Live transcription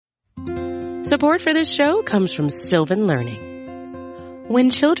Support for this show comes from Sylvan Learning. When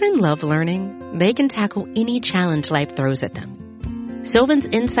children love learning, they can tackle any challenge life throws at them. Sylvan's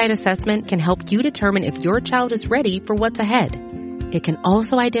Insight Assessment can help you determine if your child is ready for what's ahead. It can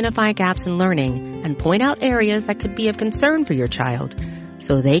also identify gaps in learning and point out areas that could be of concern for your child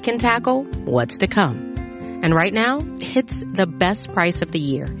so they can tackle what's to come. And right now, it's the best price of the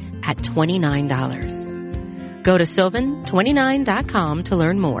year at $29. Go to sylvan29.com to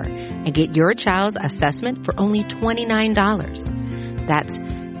learn more and get your child's assessment for only $29. That's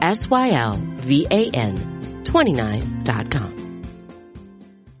SYLVAN 29.com.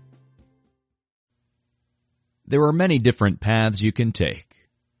 There are many different paths you can take,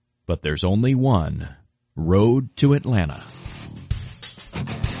 but there's only one road to Atlanta.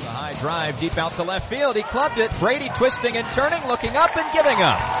 High drive deep out to left field. He clubbed it. Brady twisting and turning, looking up and giving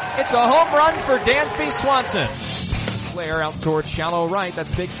up. It's a home run for Dansby Swanson. Player out towards shallow right.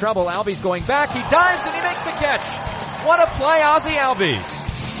 That's big trouble. Albies going back. He dives and he makes the catch. What a play, Ozzie Albies.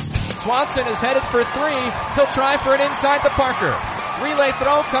 Swanson is headed for three. He'll try for an inside the Parker. Relay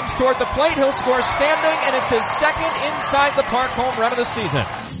throw comes toward the plate. He'll score standing, and it's his second inside the park home run of the season.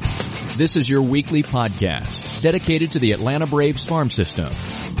 This is your weekly podcast dedicated to the Atlanta Braves farm system.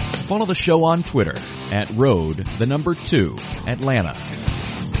 Follow the show on Twitter at road2Atlanta.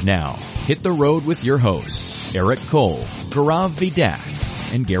 Now, hit the road with your hosts, Eric Cole, Gaurav Vidak,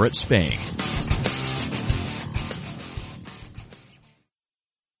 and Garrett Spain.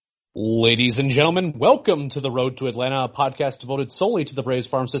 Ladies and gentlemen, welcome to the Road to Atlanta, a podcast devoted solely to the Braves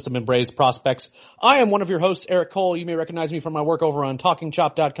farm system and Braves prospects. I am one of your hosts, Eric Cole. You may recognize me from my work over on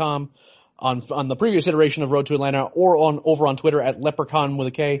TalkingChop.com, on the previous iteration of Road to Atlanta, or over on Twitter at Leprechaun with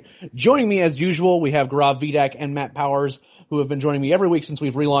a K. Joining me as usual, we have Gaurav Vidak and Matt Powers, who have been joining me every week since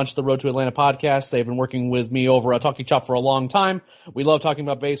we've relaunched the Road to Atlanta podcast. They've been working with me over at Talking Chop for a long time. We love talking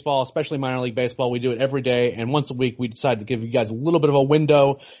about baseball, especially minor league baseball. We do it every day, and once a week we decide to give you guys a little bit of a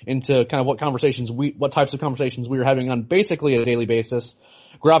window into kind of what types of conversations we are having on basically a daily basis.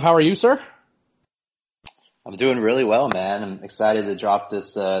 Gaurav, how are you, sir? I'm doing really well, man. I'm excited to drop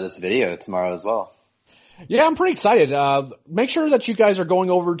this video tomorrow as well. Yeah, I'm pretty excited. Make sure that you guys are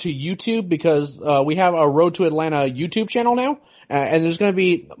going over to YouTube because we have a Road to Atlanta YouTube channel now. And there's going to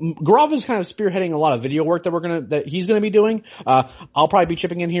be, Gaurav is kind of spearheading a lot of video work that he's going to be doing. I'll probably be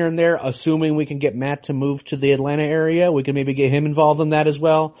chipping in here and there, assuming we can get Matt to move to the Atlanta area. We can maybe get him involved in that as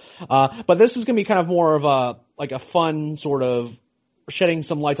well. But this is going to be kind of more of a fun sort of shedding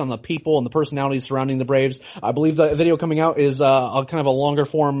some light on the people and the personalities surrounding the Braves. I believe the video coming out is a kind of a longer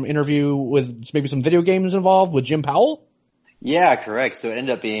form interview with maybe some video games involved with Jim Powell. Yeah, correct. So it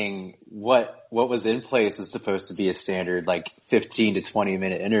ended up being what was in place was supposed to be a standard 15 to 20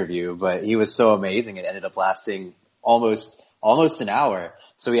 minute interview, but he was so amazing it ended up lasting almost an hour.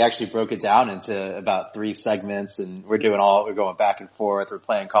 So we actually broke it down into about 3 segments, and we're going back and forth. We're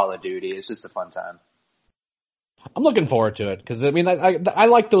playing Call of Duty. It's just a fun time. I'm looking forward to it because I mean I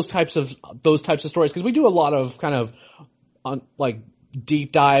like those types of stories because we do a lot of kind of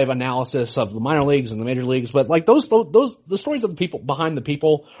deep dive analysis of the minor leagues and the major leagues, but the stories of the people behind the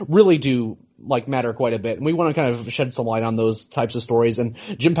people really do matter quite a bit, and we want to kind of shed some light on those types of stories. And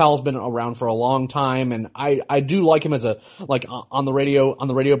Jim Powell's been around for a long time, and I do like him as on the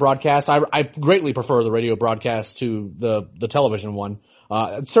radio broadcast. I greatly prefer the radio broadcast to the television one.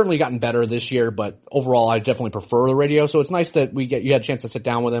 It's certainly gotten better this year, but overall I definitely prefer the radio. So it's nice that you had a chance to sit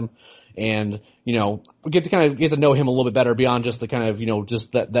down with him and, we get to know him a little bit better beyond just the kind of,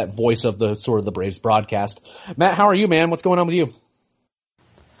 just that voice of the sort of the Braves broadcast. Matt, how are you, man? What's going on with you?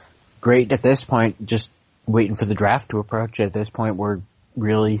 Great at this point, just waiting for the draft to approach. At this point, we're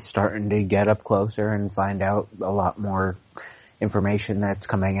really starting to get up closer and find out a lot more information that's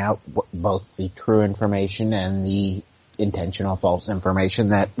coming out, both the true information and the intentional false information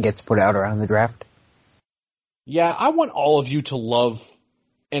that gets put out around the draft. Yeah, I want all of you to love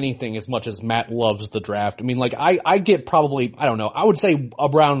anything as much as Matt loves the draft. I mean, I get probably, I don't know, I would say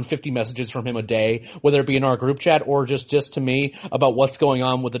around 50 messages from him a day, whether it be in our group chat or just to me about what's going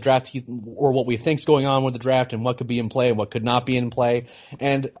on with the draft or what we think's going on with the draft and what could be in play and what could not be in play.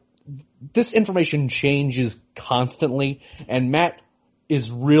 And this information changes constantly, and Matt is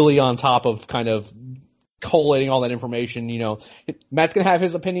really on top of kind of collating all that information. Matt's going to have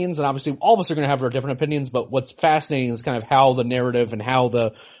his opinions, and obviously all of us are going to have our different opinions, but what's fascinating is kind of how the narrative and how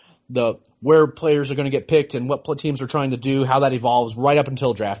the where players are going to get picked and what teams are trying to do, how that evolves right up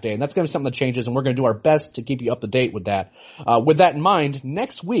until draft day. And that's going to be something that changes, and we're going to do our best to keep you up to date with that. With that in mind,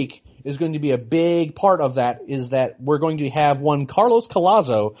 next week is going to be a big part of that, is that we're going to have one Carlos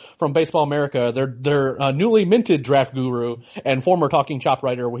Collazo from Baseball America, their newly minted draft guru and former Talking Chop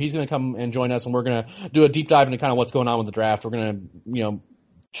writer, where he's going to come and join us, and we're going to do a deep dive into kind of what's going on with the draft. We're going to,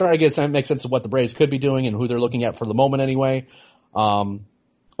 try to make sense of what the Braves could be doing and who they're looking at for the moment anyway.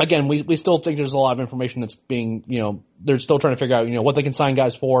 Again, we still think there's a lot of information that's being, they're still trying to figure out, what they can sign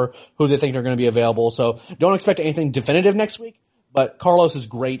guys for, who they think are going to be available. So don't expect anything definitive next week, but Carlos is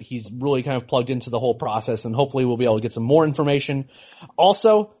great. He's really kind of plugged into the whole process, and hopefully we'll be able to get some more information.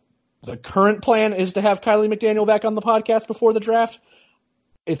 Also, the current plan is to have Kiley McDaniel back on the podcast before the draft.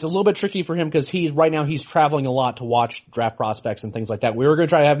 It's a little bit tricky for him because right now he's traveling a lot to watch draft prospects and things like that. We were going to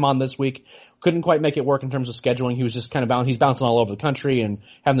try to have him on this week. Couldn't quite make it work in terms of scheduling. He was just kind of he's bouncing all over the country and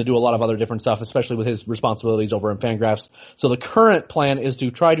having to do a lot of other different stuff, especially with his responsibilities over in Fangraphs. So the current plan is to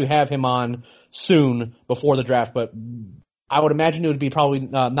try to have him on soon before the draft, but I would imagine it would be probably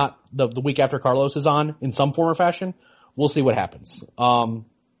not the week after Carlos is on in some form or fashion. We'll see what happens.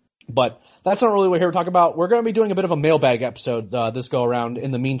 But that's not really what we're here to talk about. We're going to be doing a bit of a mailbag episode this go around.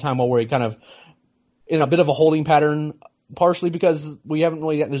 In the meantime, while we're kind of in a bit of a holding pattern, partially because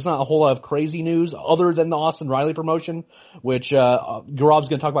there's not a whole lot of crazy news other than the Austin Riley promotion, which Gaurav's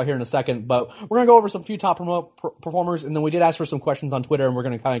going to talk about here in a second. But we're going to go over some few top performers, and then we did ask for some questions on Twitter, and we're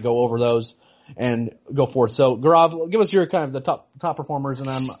going to kind of go over those and go forth. So Gaurav, give us your kind of the top performers, and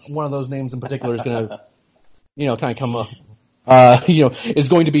I'm one of those names in particular is going to, kind of come up. Is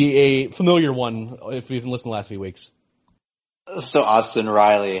going to be a familiar one if you've listened to the last few weeks. So Austin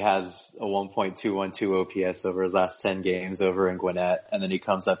Riley has a 1.212 OPS over his last 10 games over in Gwinnett, and then he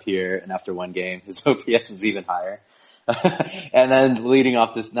comes up here, and after one game, his OPS is even higher. And then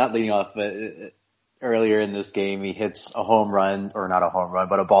but earlier in this game, he hits a home run, or not a home run,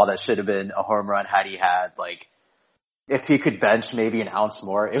 but a ball that should have been a home run had he had, if he could bench maybe an ounce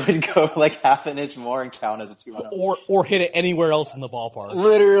more, it would go half an inch more and count as a 2-run. Or hit it anywhere else in the ballpark.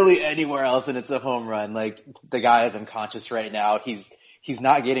 Literally anywhere else, and it's a home run. The guy is unconscious right now. He's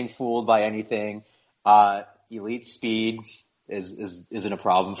not getting fooled by anything. Elite speed isn't a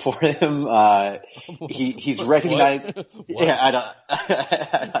problem for him. He's recognized. Yeah,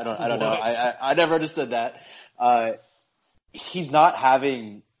 I don't know. I never understood that.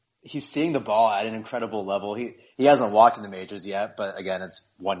 He's seeing the ball at an incredible level. He hasn't walked in the majors yet, but again, it's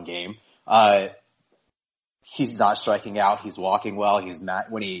one game. He's not striking out. He's walking well.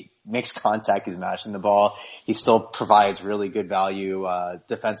 When he makes contact, he's mashing the ball. He still provides really good value,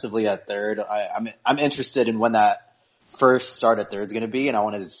 defensively at third. I'm interested in when that first start at third is going to be, and I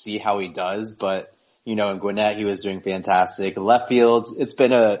wanted to see how he does, but in Gwinnett, he was doing fantastic. Left field, it's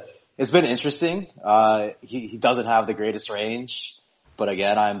been interesting. He doesn't have the greatest range. But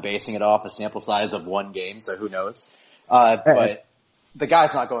again, I'm basing it off a sample size of one game, so who knows? But the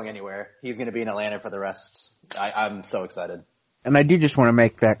guy's not going anywhere. He's going to be in Atlanta for the rest. I'm so excited. And I do just want to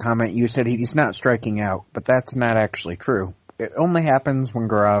make that comment. You said he's not striking out, but that's not actually true. It only happens when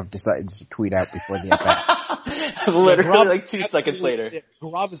Gaurav decides to tweet out before the at-bat. Literally 2 seconds later.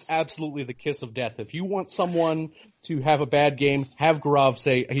 Gaurav is absolutely the kiss of death. If you want someone to have a bad game, have Gaurav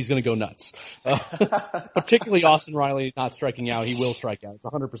say he's going to go nuts. Particularly Austin Riley not striking out. He will strike out. It's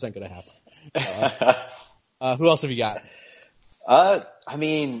 100% going to happen. Who else have you got? I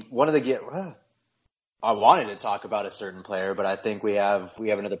wanted to talk about a certain player, but I think we have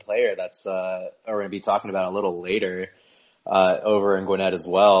another player that's we're going to be talking about a little later. Over in Gwinnett as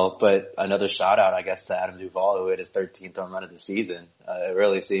well, but another shout out, I guess, to Adam Duvall, who hit his 13th home run of the season. It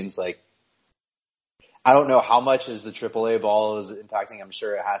really seems like, I don't know how much is the AAA ball is impacting. I'm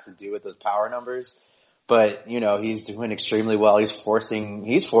sure it has to do with those power numbers, but he's doing extremely well. He's forcing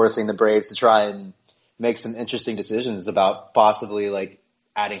the Braves to try and make some interesting decisions about possibly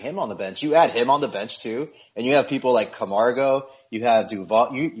adding him on the bench. You add him on the bench too, and you have people like Camargo, you have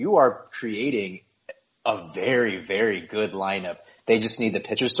Duvall. You are creating a very, very good lineup. They just need the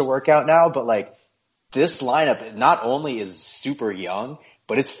pitchers to work out now, but this lineup not only is super young,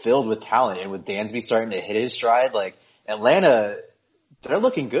 but it's filled with talent. And with Dansby starting to hit his stride, Atlanta, they're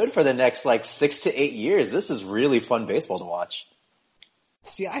looking good for the next 6 to 8 years. This is really fun baseball to watch.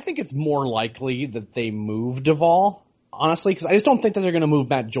 See, I think it's more likely that they move Duvall, honestly, because I just don't think that they're going to move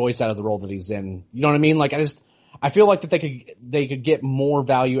Matt Joyce out of the role that he's in. You know what I mean? I feel like that they could get more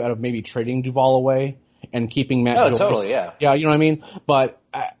value out of maybe trading Duvall away and keeping Matt Joyce. Totally, yeah. Yeah, you know what I mean? But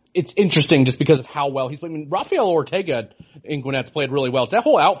it's interesting just because of how well he's played. Rafael Ortega in Gwinnett's played really well. That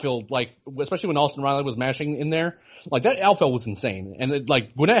whole outfield, especially when Austin Riley was mashing in there, that outfield was insane. And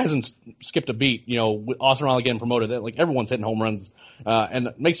Gwinnett hasn't skipped a beat, with Austin Riley getting promoted. Everyone's hitting home runs. And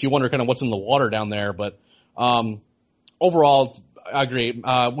it makes you wonder kind of what's in the water down there. But overall, I agree.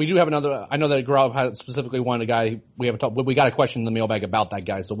 We do have another. I know that Gaurav had specifically wanted a guy. We haven't talked. We got a question in the mailbag about that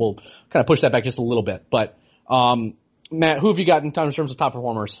guy, so we'll kind of push that back just a little bit. But Matt, who have you got in terms of top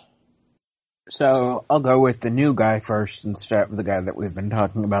performers? So I'll go with the new guy first and start with the guy that we've been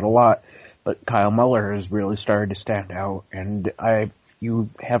talking about a lot. But Kyle Muller has really started to stand out, and you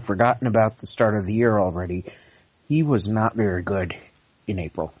have forgotten about the start of the year already. He was not very good in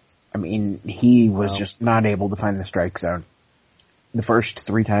April. I mean, he was just not able to find the strike zone. The first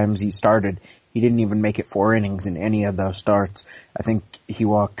 3 times he started, he didn't even make it 4 innings in any of those starts. I think he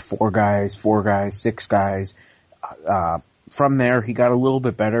walked 4 guys, 6 guys. From there, he got a little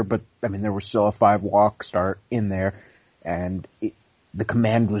bit better, but I mean, there was still a 5-walk start in there, and the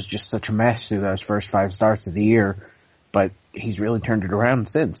command was just such a mess through those first 5 starts of the year, but he's really turned it around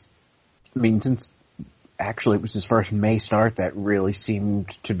since. I mean, since actually it was his first May start that really seemed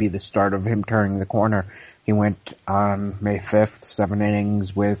to be the start of him turning the corner. He went on May 5th, 7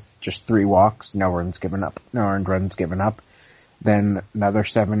 innings with just 3 walks, no earned runs given up. Then another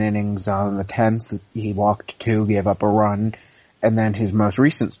 7 innings on the 10th, he walked 2, gave up a run, and then his most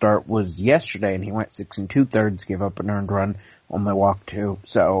recent start was yesterday, and he went 6 2/3, gave up an earned run, only walked 2.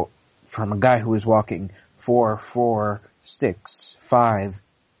 So from a guy who was walking 4, 6, 5,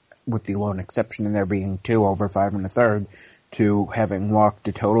 with the lone exception in there being 2 over 5 1/3, to having walked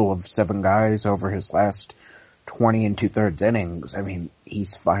a total of 7 guys over his last 20 2/3 innings. I mean,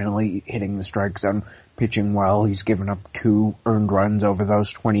 he's finally hitting the strike zone, pitching well. He's given up 2 earned runs over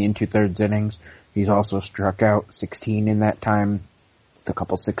those 20 2/3 innings. He's also struck out 16 in that time, with a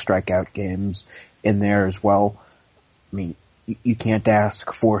couple 6 strikeout games in there as well. I mean, you can't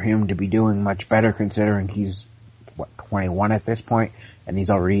ask for him to be doing much better considering he's, 21 at this point, and he's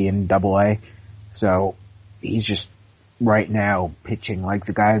already in Double-A. So he's just right now pitching like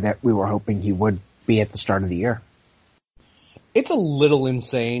the guy that we were hoping he would be at the start of the year. It's a little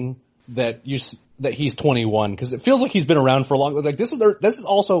insane that he's 21, because it feels like he's been around for a long. Like this is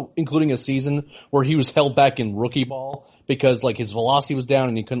also including a season where he was held back in rookie ball because like his velocity was down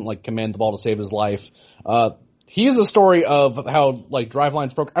and he couldn't like command the ball to save his life. He is a story of how like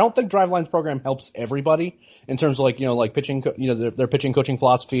Driveline's program. I don't think Driveline's program helps everybody in terms of like, like pitching, their pitching coaching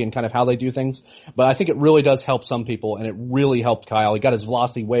philosophy and kind of how they do things. But I think it really does help some people, and it really helped Kyle. He got his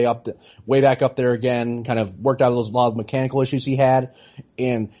velocity way back up there again, kind of worked out a lot of mechanical issues he had,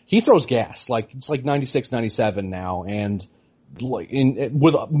 and he throws gas. Like, it's like 96, 97 now, and like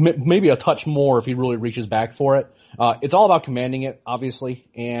with maybe a touch more if he really reaches back for it. It's all about commanding it, obviously,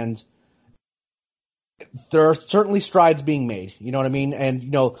 and there are certainly strides being made. You know what I mean?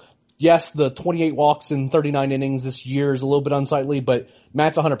 And, yes, the 28 walks in 39 innings this year is a little bit unsightly, but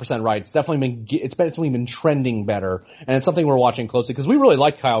Matt's 100% right. It's definitely been trending better, and it's something we're watching closely because we really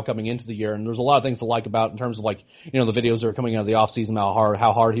liked Kyle coming into the year, and there's a lot of things to like about in terms of like, the videos that are coming out of the offseason,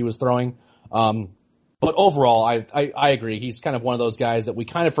 how hard he was throwing. But overall, I agree. He's kind of one of those guys that we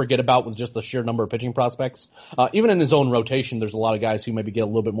kind of forget about with just the sheer number of pitching prospects. Even in his own rotation, there's a lot of guys who maybe get a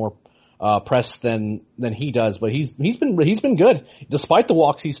little bit more press than he does, but he's been good. Despite the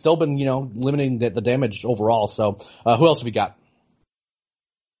walks, he's still been, limiting the damage overall. So, who else have we got?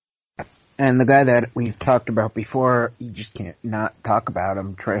 And the guy that we've talked about before, you just can't not talk about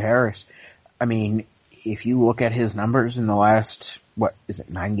him, Trey Harris. I mean, if you look at his numbers in the last,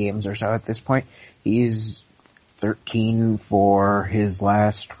 9 games or so at this point, he's 13 for his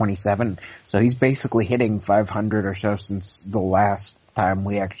last 27. So he's basically hitting 500 or so since the last time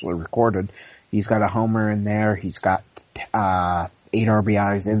we actually recorded. He's got a homer in there. He's got 8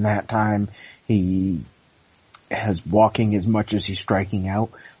 RBIs in that time. He has walking as much as he's striking out.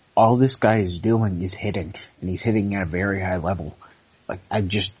 All this guy is doing is hitting, and he's hitting at a very high level. Like, I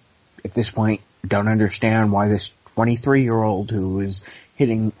just, at this point, don't understand why this 23-year-old who is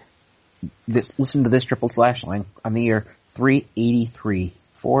hitting this, listen to this triple slash line on the year, 383,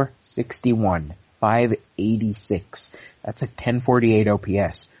 461, 586. That's a 1048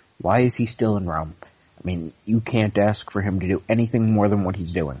 OPS. Why is he still in Rome? I mean, you can't ask for him to do anything more than what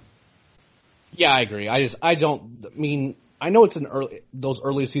he's doing. Yeah, I agree. I know it's those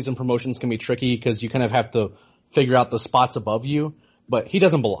early season promotions can be tricky because you kind of have to figure out the spots above you, but he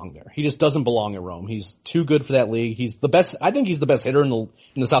doesn't belong there. He just doesn't belong at Rome. He's too good for that league. He's the best. I think he's the best hitter in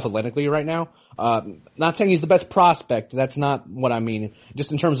the South Atlantic League right now. Not saying he's the best prospect. That's not what I mean.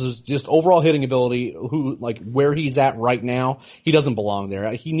 Just in terms of just overall hitting ability, where he's at right now, he doesn't belong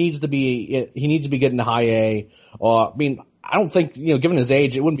there. He needs to be getting to high A. I don't think, given his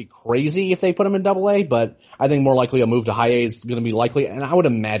age, it wouldn't be crazy if they put him in AA, but I think more likely a move to high A is going to be likely, and I would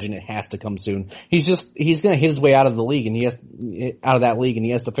imagine it has to come soon. He's going to hit his way out of the league, and he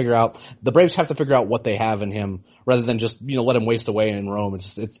has to figure out, the Braves have to figure out what they have in him rather than just, let him waste away in Rome.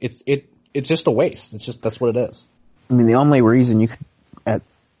 It's just a waste. That's what it is. I mean, the only reason you could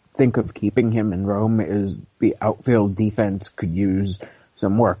think of keeping him in Rome is the outfield defense could use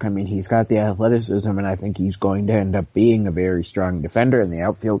some work. I mean, he's got the athleticism, and I think he's going to end up being a very strong defender in the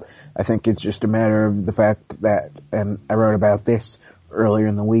outfield. I think it's just a matter of the fact that, and I wrote about this earlier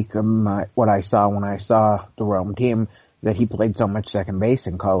in the week, what I saw when I saw the Rome team, that he played so much second base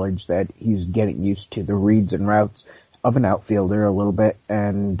in college that he's getting used to the reads and routes of an outfielder a little bit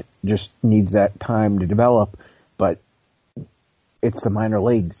and just needs that time to develop. But it's the minor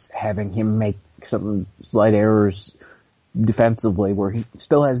leagues, having him make some slight errors defensively where he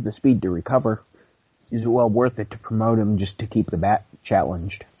still has the speed to recover is well worth it to promote him just to keep the bat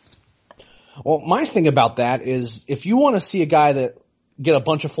challenged. Well, my thing about that is if you want to see a guy that get a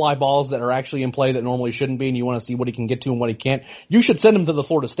bunch of fly balls that are actually in play that normally shouldn't be, and you want to see what he can get to and what he can't, you should send him to the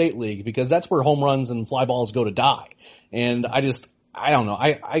Florida State League, because that's where home runs and fly balls go to die. And I don't know.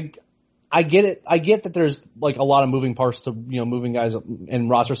 I get it. I get that there's like a lot of moving parts to, moving guys in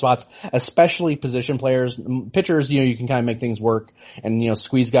roster spots, especially position players. Pitchers, you can kind of make things work and,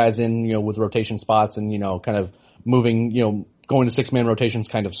 squeeze guys in, with rotation spots and, kind of moving, going to 6-man rotations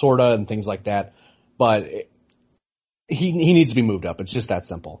kind of sorta and things like that. But he needs to be moved up. It's just that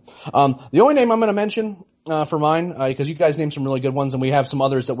simple. The only name I'm going to mention, for mine, because you guys named some really good ones and we have some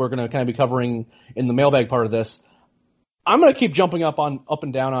others that we're going to kind of be covering in the mailbag part of this. I'm going to keep jumping up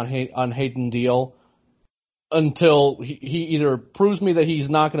and down on Hayden Deal until he either proves me that he's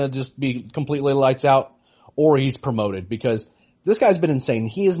not going to just be completely lights out or he's promoted, because this guy's been insane.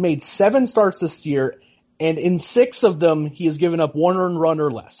 He has made 7 starts this year, and in 6 of them he has given up 1 earned run or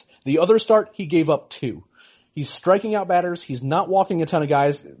less. The other start he gave up 2. He's striking out batters. He's not walking a ton of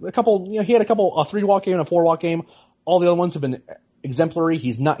guys. He had a 3-walk game and a 4-walk game. All the other ones have been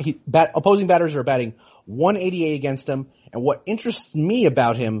exemplary. Opposing batters are batting 188 against him, and what interests me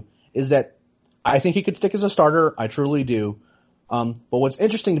about him is that I think he could stick as a starter. I truly do. But what's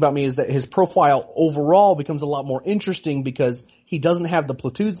interesting about me is that his profile overall becomes a lot more interesting because he doesn't have the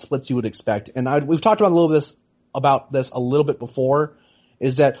platoon splits you would expect. And we've talked about this a little bit before,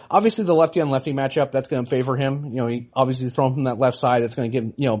 is that obviously the lefty on lefty matchup, that's going to favor him. He obviously thrown from that left side. It's going to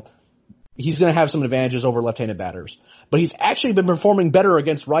give, he's going to have some advantages over left-handed batters. But he's actually been performing better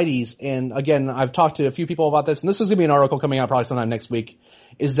against righties. And again, I've talked to a few people about this, and this is going to be an article coming out probably sometime next week,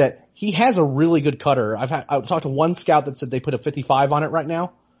 is that he has a really good cutter. I've talked to one scout that said they put a 55 on it right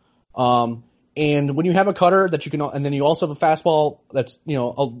now. And when you have a cutter that you can, and then you also have a fastball that's,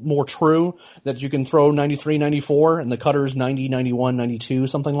 a more true, that you can throw 93, 94, and the cutter's 90, 91, 92,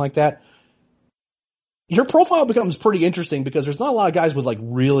 something like that, your profile becomes pretty interesting because there's not a lot of guys with like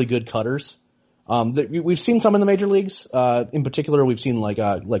really good cutters. We've seen some in the major leagues. In particular, we've seen like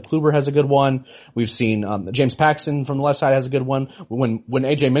Kluber has a good one. We've seen James Paxton from the left side has a good one. When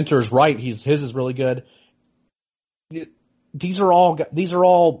AJ Minter's right, his is really good. These are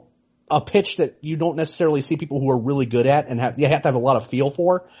all a pitch that you don't necessarily see people who are really good at, and you have to have a lot of feel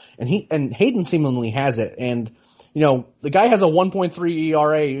for. And Hayden seemingly has it. And the guy has a 1.3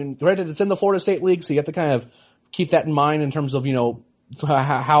 ERA, and granted, it's in the Florida State League, so you have to kind of keep that in mind in terms of,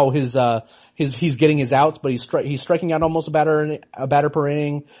 how he's getting his outs, but he's striking out almost a batter per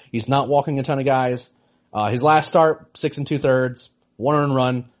inning. He's not walking a ton of guys. His last start, 6 2/3, 1 earned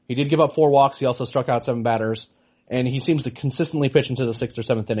run. He did give up 4 walks. He also struck out 7 batters, and he seems to consistently pitch into the 6th or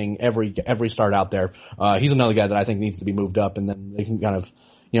 7th inning every start out there. He's another guy that I think needs to be moved up, and then they can kind of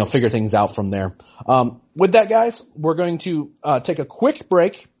figure things out from there. With that, guys, we're going to take a quick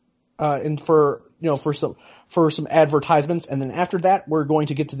break and for some advertisements, and then after that, we're going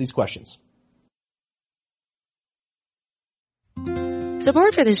to get to these questions.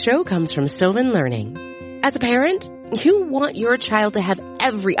 Support for this show comes from Sylvan Learning. As a parent, you want your child to have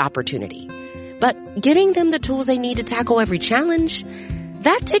every opportunity, but giving them the tools they need to tackle every challenge,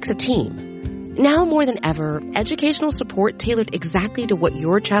 that takes a team. Now more than ever, educational support tailored exactly to what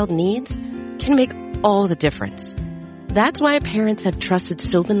your child needs can make all the difference. That's why parents have trusted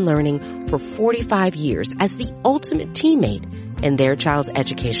Sylvan Learning for 45 years as the ultimate teammate in their child's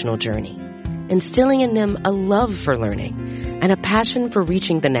educational journey, instilling in them a love for learning and a passion for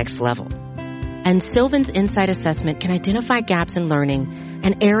reaching the next level. And Sylvan's Insight Assessment can identify gaps in learning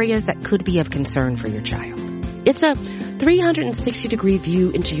and areas that could be of concern for your child. It's a 360-degree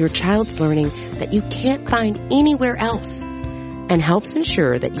view into your child's learning that you can't find anywhere else, and helps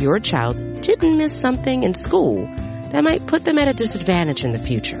ensure that your child didn't miss something in school that might put them at a disadvantage in the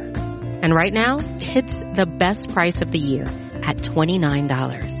future. And right now, it's the best price of the year at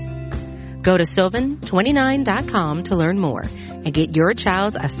 $29. Go to sylvan29.com to learn more and get your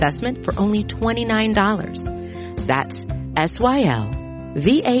child's assessment for only $29. That's SYLVAN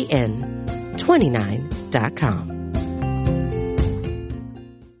 29.com.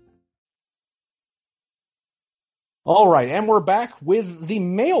 All right, and we're back with the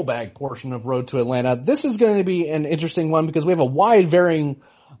mailbag portion of Road to Atlanta. This is going to be an interesting one because we have a wide varying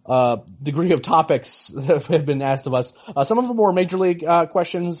degree of topics that have been asked of us. Some of them were major league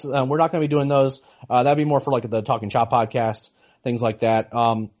questions. We're not going to be doing those. That'd be more for like the Talking Chop podcast, things like that.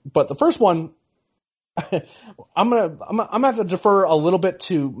 But the first one, I'm gonna have to defer a little bit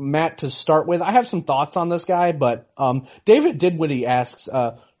to Matt to start with. I have some thoughts on this guy, but David Dinwiddie asks,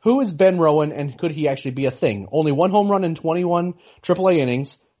 who is Ben Rowan and could he actually be a thing? Only one home run in 21 AAA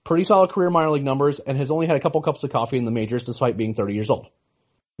innings, pretty solid career minor league numbers, and has only had a couple cups of coffee in the majors despite being 30 years old.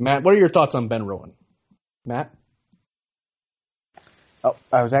 Matt, what are your thoughts on Ben Rowan? Matt? Oh,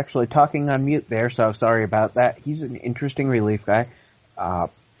 I was actually talking on mute there, so sorry about that. He's an interesting relief guy.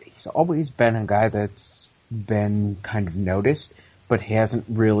 He's always been a guy that's been kind of noticed, but he hasn't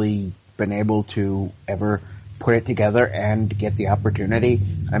really been able to ever put it together and get the opportunity.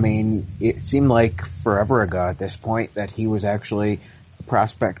 I mean, it seemed like forever ago at this point that he was actually a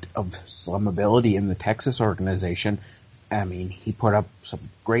prospect of some ability in the Texas organization. I mean, he put up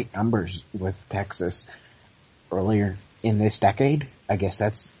some great numbers with Texas earlier in this decade. I guess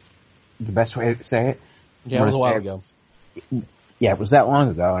that's the best way to say it. Yeah, it was a while ago. Yeah, it was that long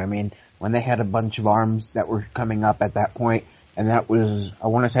ago. I mean, when they had a bunch of arms that were coming up at that point, and that was, I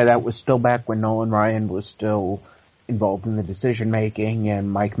want to say that was still back when Nolan Ryan was still involved in the decision making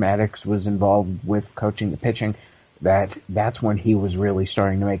and Mike Maddox was involved with coaching the pitching, that's when he was really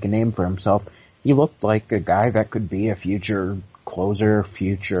starting to make a name for himself. He looked like a guy that could be a future closer,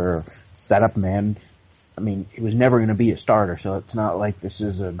 future setup man. I mean, he was never going to be a starter, so it's not like this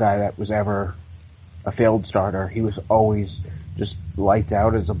is a guy that was ever a failed starter. He was always just lights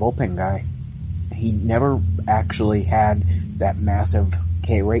out as a bullpen guy. He never actually had that massive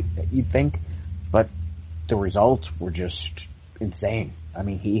K rate that you'd think, but the results were just insane. I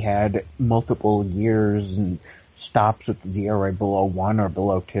mean, he had multiple years and stops with the ERA below 1 or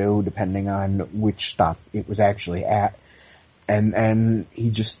below 2, depending on which stop it was actually at. And he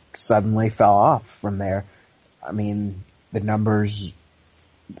just suddenly fell off from there. I mean, the numbers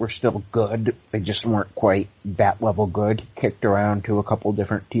were still good. They just weren't quite that level good. He kicked around to a couple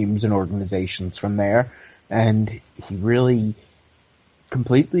different teams and organizations from there. And he really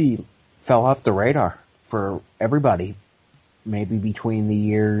completely fell off the radar for everybody. Maybe between the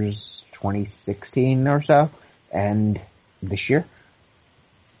years 2016 or so and this year.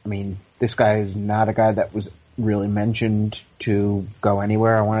 I mean, this guy is not a guy that was really mentioned to go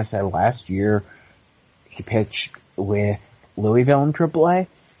anywhere. I want to say last year he pitched with Louisville in AAA,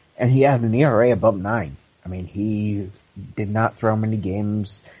 and he had an ERA above 9. I mean, he did not throw many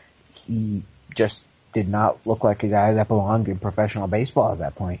games. He just did not look like a guy that belonged in professional baseball at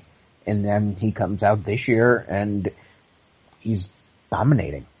that point. And then he comes out this year, and he's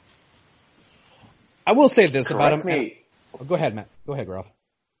dominating. I will say this about him. Me. Go ahead, Matt. Go ahead, Groff.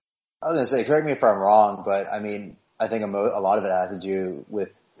 I was going to say, correct me if I'm wrong, but I mean, I think a lot of it has to do with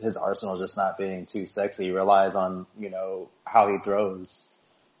his arsenal just not being too sexy. He relies on, how he throws.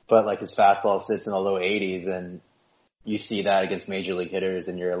 But like his fastball sits in the low 80s, and you see that against major league hitters,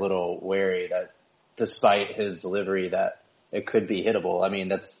 and you're a little wary that despite his delivery that it could be hittable. I mean,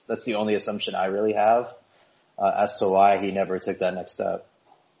 that's the only assumption I really have as to why he never took that next step.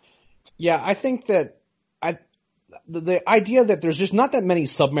 Yeah, I think that the idea that there's just not that many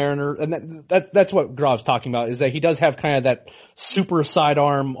Submariner, and that's what Grov's talking about, is that he does have kind of that super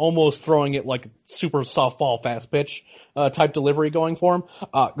sidearm, almost throwing it like super softball fast pitch type delivery going for him.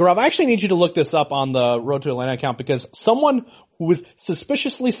 Grov, I actually need you to look this up on the Road to Atlanta account, because someone with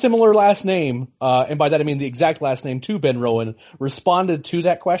suspiciously similar last name, and by that I mean the exact last name to Ben Rowan, responded to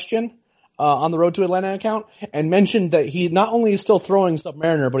that question on the Road to Atlanta account and mentioned that he not only is still throwing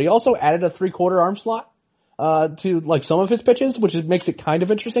Submariner, but he also added a 3/4 arm slot to like some of his pitches, which makes it kind of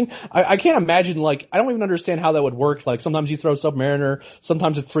interesting. I can't imagine, I don't even understand how that would work. Like sometimes you throw Submariner,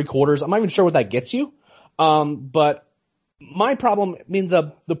 sometimes it's 3/4. I'm not even sure what that gets you. But my problem, I mean,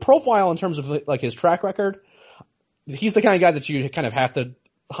 the profile in terms of like his track record, he's the kind of guy that you kind of have to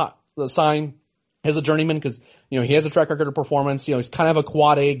sign as a journeyman because, he has a track record of performance. He's kind of a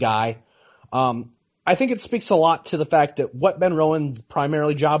quad A guy. I think it speaks a lot to the fact that what Ben Rowan's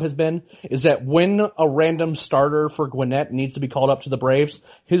primarily job has been is that when a random starter for Gwinnett needs to be called up to the Braves,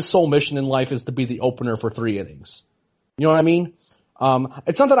 his sole mission in life is to be the opener for 3 innings. You know what I mean?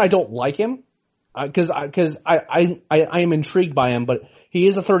 It's not that I don't like him, because I am intrigued by him, but he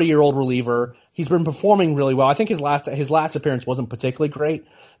is a 30-year-old reliever. He's been performing really well. I think his last appearance wasn't particularly great,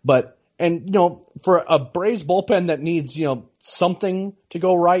 but for a Braves bullpen that needs something to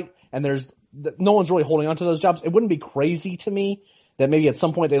go right, and no one's really holding on to those jobs, it wouldn't be crazy to me that maybe at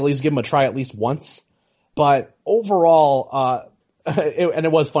some point they at least give him a try at least once. But overall,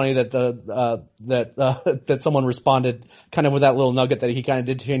 it was funny that that someone responded kind of with that little nugget that he kind of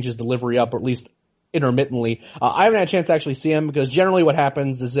did change his delivery up, or at least intermittently. I haven't had a chance to actually see him, because generally what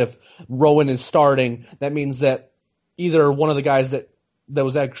happens is if Rowan is starting, that means that either one of the guys that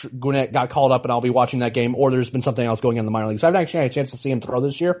was at Gwinnett got called up and I'll be watching that game, or there's been something else going on in the minor leagues. So I haven't actually had a chance to see him throw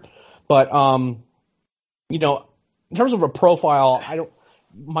this year. But, in terms of a profile,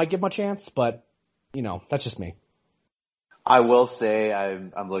 might give him a chance, but, that's just me. I will say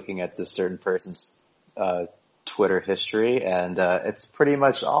I'm looking at this certain person's Twitter history, and it's pretty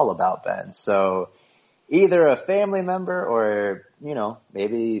much all about Ben. So either a family member or,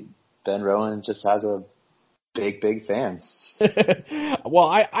 maybe Ben Rowan just has a big fan. Well,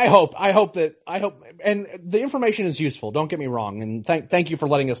 I hope, and the information is useful. Don't get me wrong. And thank you for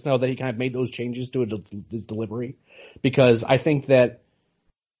letting us know that he kind of made those changes to his delivery, because I think that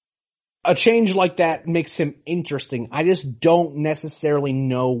a change like that makes him interesting. I just don't necessarily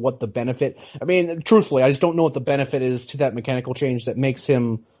know what the benefit, truthfully, I just don't know what the benefit is to that mechanical change that makes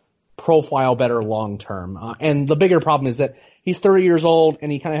him profile better long term. And the bigger problem is that he's 30 years old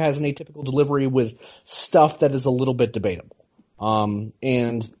and he kind of has an atypical delivery with stuff that is a little bit debatable.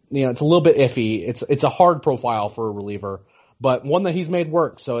 It's a little bit iffy. It's a hard profile for a reliever, but one that he's made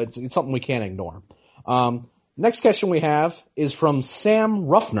work. So it's something we can't ignore. Next question we have is from Sam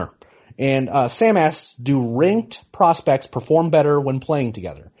Ruffner. And Sam asks, do ranked prospects perform better when playing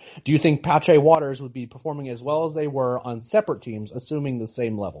together? Do you think Pache Waters would be performing as well as they were on separate teams, assuming the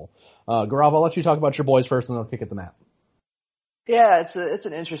same level? Gaurav, I'll let you talk about your boys first, and then I'll kick at the mat. Yeah, it's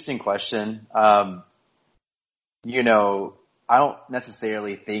an interesting question. I don't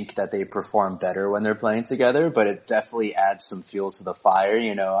necessarily think that they perform better when they're playing together, but it definitely adds some fuel to the fire.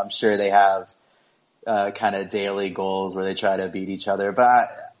 I'm sure they have kind of daily goals where they try to beat each other, but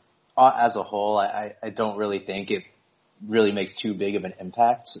as a whole, I don't really think it really makes too big of an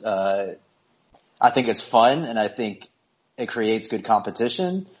impact. I think it's fun, and I think it creates good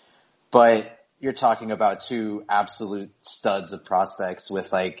competition, but you're talking about two absolute studs of prospects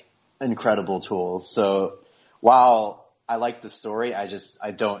with incredible tools. So while I like the story, I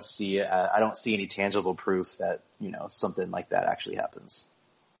don't see it. I don't see any tangible proof that, something like that actually happens.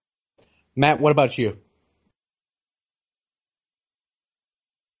 Matt, what about you?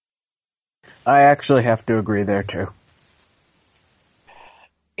 I actually have to agree there too.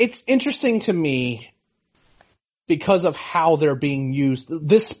 It's interesting to me because of how they're being used,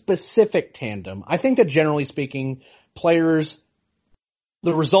 this specific tandem. I think that generally speaking, players,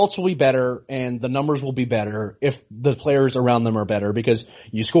 the results will be better and the numbers will be better if the players around them are better, because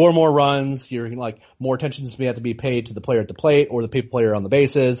you score more runs, you're more attention has to be paid to the player at the plate or the player on the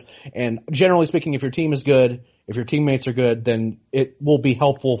bases. And generally speaking, if your team is good, if your teammates are good, then it will be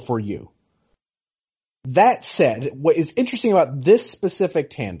helpful for you. That said, what is interesting about this specific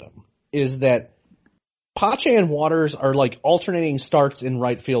tandem is that Pache and Waters are alternating starts in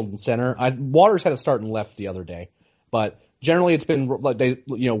right field and center. Waters had a start in left the other day, but generally it's been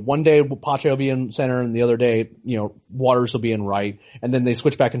one day Pache will be in center and the other day, Waters will be in right, and then they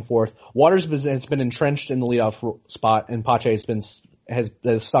switch back and forth. Waters has been entrenched in the leadoff spot, and Pache has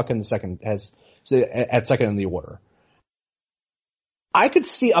stuck in at second in the order. I could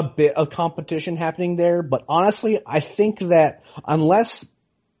see a bit of competition happening there, but honestly, I think that unless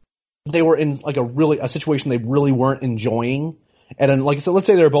they were in a situation they really weren't enjoying, and then let's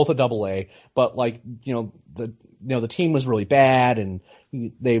say they were both a AA, but the team was really bad and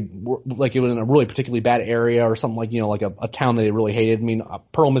they were it was in a really particularly bad area or something a town that they really hated.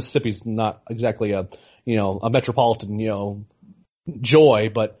 Pearl, Mississippi's not exactly a metropolitan joy,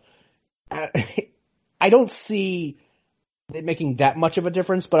 but I don't see it making that much of a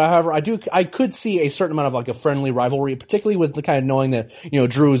difference. But however, I could see a certain amount of a friendly rivalry, particularly with the kind of knowing that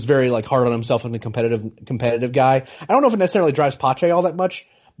Drew is very hard on himself and a competitive guy. I don't know if it necessarily drives Pache all that much,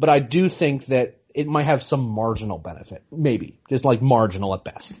 but I do think that it might have some marginal benefit, maybe just marginal at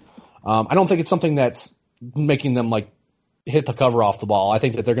best. I don't think it's something that's making them hit the cover off the ball. I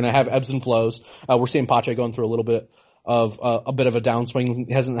think that they're going to have ebbs and flows. We're seeing Pache going through a little bit of a bit of a downswing.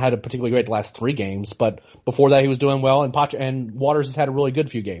 He hasn't had a particularly great last 3 games, but before that he was doing well, and Pache and Waters has had a really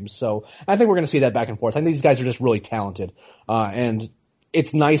good few games. So I think we're going to see that back and forth. I think these guys are just really talented. And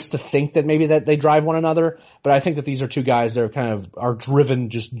it's nice to think that maybe that they drive one another, but I think that these are two guys that are driven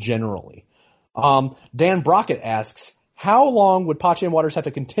just generally. Dan Brockett asks, how long would Pache and Waters have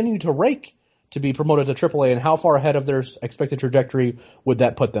to continue to rake to be promoted to AAA, and how far ahead of their expected trajectory would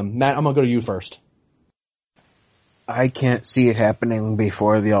that put them? Matt, I'm going to go to you first. I can't see it happening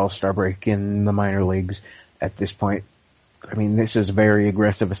before the All-Star break in the minor leagues at this point. I mean, this is a very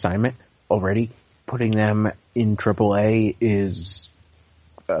aggressive assignment already. Putting them in AAA is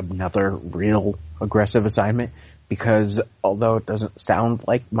another real aggressive assignment because although it doesn't sound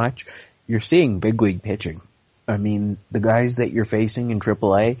like much, you're seeing big league pitching. I mean, the guys that you're facing in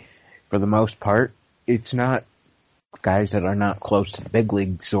AAA, for the most part, it's not guys that are not close to the big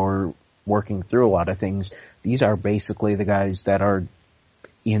leagues or working through a lot of things. These are basically the guys that are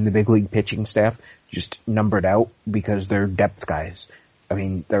in the big league pitching staff, just numbered out because they're depth guys. I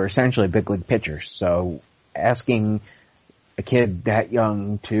mean, they're essentially big league pitchers, so asking a kid that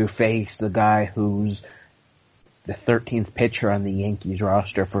young to face the guy who's the 13th pitcher on the Yankees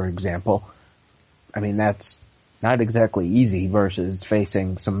roster, for example, I mean, that's not exactly easy versus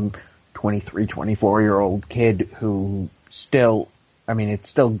facing some 23, 24-year-old kid who still, I mean, it's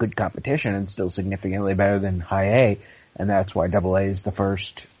still good competition and still significantly better than high A, and that's why double A is the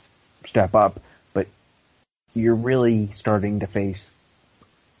first step up, but you're really starting to face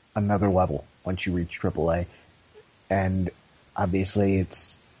another level once you reach triple A. And obviously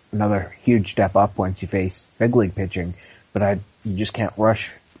it's another huge step up once you face big league pitching, but you just can't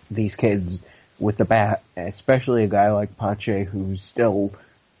rush these kids with the bat, especially a guy like Pache who's still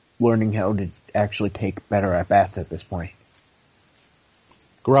learning how to actually take better at bats at this point.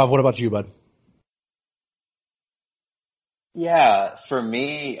 Gaurav, what about you, bud? Yeah, for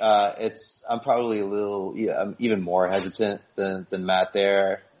me, I'm probably I'm even more hesitant than Matt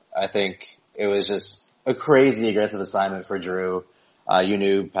there. I think it was just a crazy aggressive assignment for Drew. You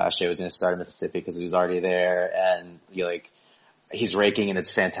knew Pache was going to start in Mississippi because he was already there, and he's raking and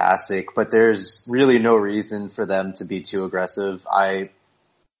it's fantastic, but there's really no reason for them to be too aggressive.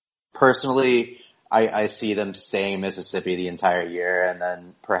 Personally, I see them staying in Mississippi the entire year, and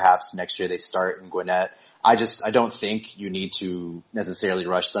then perhaps next year they start in Gwinnett. I don't think you need to necessarily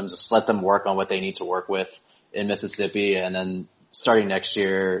rush them. Just let them work on what they need to work with in Mississippi, and then starting next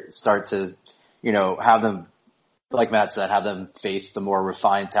year, start to, have them, like Matt said, have them face the more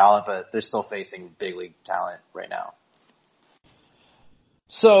refined talent, but they're still facing big league talent right now.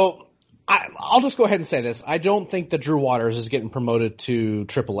 So I'll just go ahead and say this. I don't think that Drew Waters is getting promoted to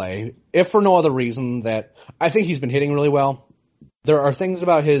AAA, if for no other reason that I think he's been hitting really well. There are things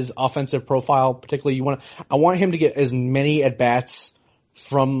about his offensive profile, particularly I want him to get as many at-bats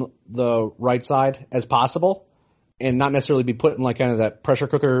from the right side as possible and not necessarily be put in like kind of that pressure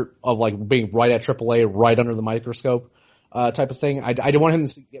cooker of like being right at AAA, right under the microscope type of thing. I want him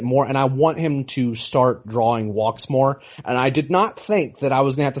to get more, and I want him to start drawing walks more. And I did not think that I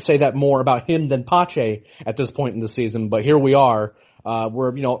was going to have to say that more about him than Pache at this point in the season, but here we are.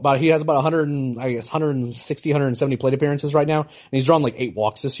 He has about 160, 170 plate appearances right now, and he's drawn like 8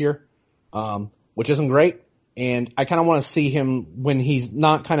 walks this year, which isn't great. And I kind of want to see him when he's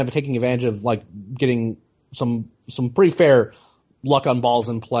not kind of taking advantage of like getting some pretty fair luck on balls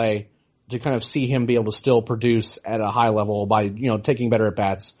in play, to kind of see him be able to still produce at a high level by, taking better at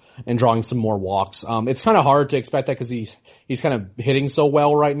bats and drawing some more walks. It's kind of hard to expect that because he's kind of hitting so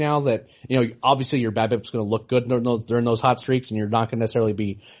well right now that, obviously your BABIP's going to look good during those hot streaks and you're not going to necessarily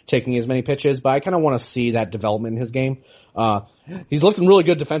be taking as many pitches, but I kind of want to see that development in his game. He's looking really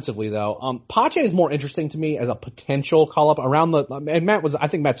good defensively though. Pache is more interesting to me as a potential call-up around and I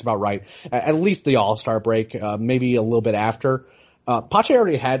think Matt's about right. At least the All-Star break, maybe a little bit after. Pache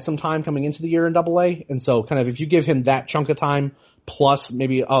already had some time coming into the year in Double-A, and so kind of if you give him that chunk of time plus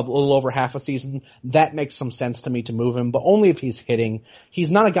maybe a little over half a season, that makes some sense to me to move him, but only if he's hitting. He's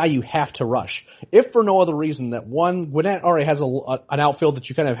not a guy you have to rush. If for no other reason that Gwinnett already has an outfield that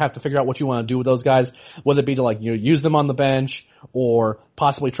you kind of have to figure out what you want to do with those guys, whether it be to use them on the bench or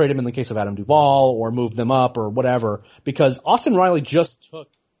possibly trade them in the case of Adam Duvall or move them up or whatever, because Austin Riley just took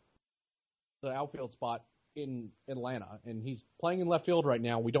the outfield spot in Atlanta, and he's playing in left field right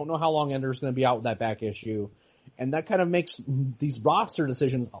now. We don't know how long Ender's going to be out with that back issue, and that kind of makes these roster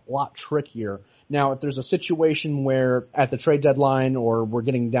decisions a lot trickier. Now, if there's a situation where at the trade deadline or we're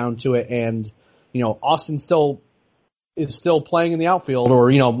getting down to it and, Austin is still playing in the outfield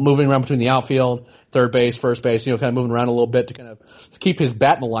or, moving around between the outfield, third base, first base, kind of moving around a little bit to kind of keep his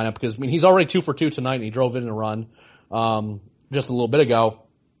bat in the lineup because, he's already 2 for 2 tonight and he drove in a run, just a little bit ago.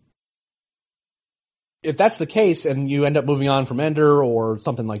 If that's the case and you end up moving on from Ender or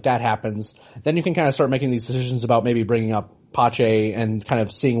something like that happens, then you can kind of start making these decisions about maybe bringing up Pache and kind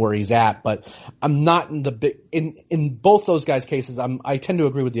of seeing where he's at, but I'm not in the big, in both those guys' cases, I tend to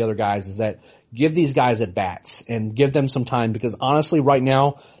agree with the other guys is that give these guys at bats and give them some time because honestly right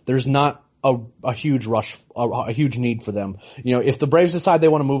now there's not a huge rush, a huge need for them. You know, if the Braves decide they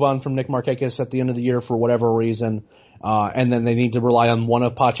want to move on from Nick Markakis at the end of the year for whatever reason, and then they need to rely on one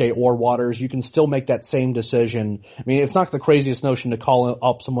of Pache or Waters, you can still make that same decision. I mean, it's not the craziest notion to call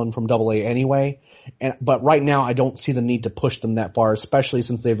up someone from Double A anyway, but right now I don't see the need to push them that far, especially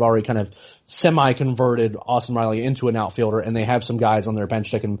since they've already kind of semi-converted Austin Riley into an outfielder, and they have some guys on their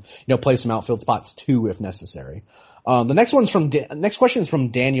bench that can, you know, play some outfield spots too if necessary. The next question is from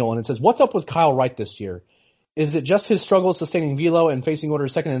Daniel, and it says, "What's up with Kyle Wright this year? Is it just his struggles sustaining velo and facing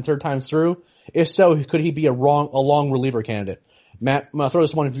orders second and third times through? If so, could he be a long reliever candidate?" Matt, I'm gonna throw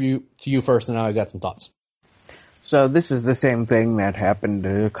this one to you first, and now I've got some thoughts. So this is the same thing that happened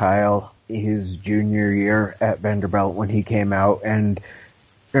to Kyle his junior year at Vanderbilt when he came out. And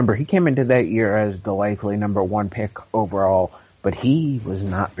remember, he came into that year as the likely number 1 pick overall, but he was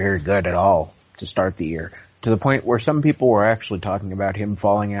not very good at all to start the year, to the point where some people were actually talking about him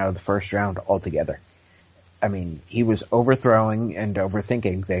falling out of the first round altogether. I mean, he was overthrowing and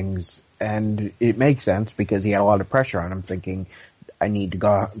overthinking things, and it makes sense because he had a lot of pressure on him thinking, I need to go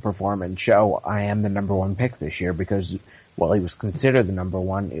out and perform and show I am the number 1 pick this year because while he was considered the number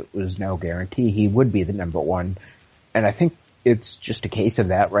 1, it was no guarantee he would be the number 1. And I think it's just a case of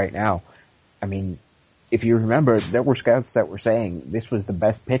that right now. I mean, if you remember, there were scouts that were saying this was the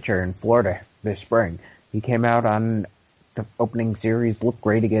best pitcher in Florida this spring. He came out on the opening series, looked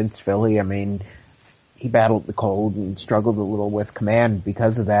great against Philly. I mean, he battled the cold and struggled a little with command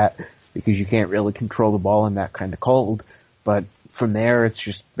because of that, because you can't really control the ball in that kind of cold. But from there, it's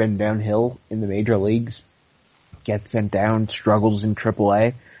just been downhill in the major leagues. Gets sent down, struggles in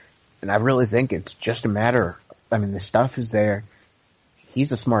AAA. And I really think it's just a matter, I mean, the stuff is there.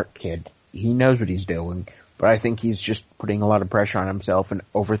 He's a smart kid. He knows what he's doing. But I think he's just putting a lot of pressure on himself and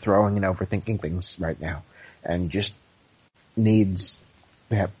overthrowing and overthinking things right now. And just needs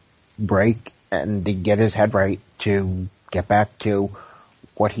to break and to get his head right to get back to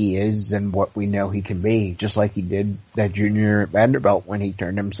what he is and what we know he can be, just like he did that junior at Vanderbilt when he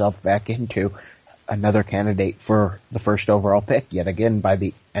turned himself back into another candidate for the first overall pick yet again by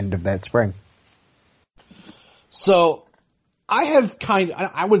the end of that spring. So I have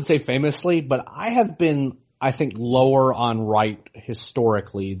I wouldn't say famously, but I have been, I think, lower on Wright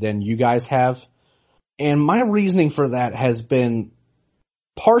historically than you guys have. And my reasoning for that has been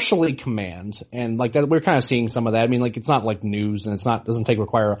partially command, and like that, we're kind of seeing some of that. I mean, like it's not like news, and doesn't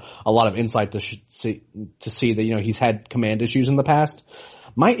require a lot of insight to see that, you know, he's had command issues in the past.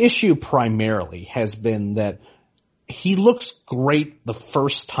 My issue primarily has been that he looks great the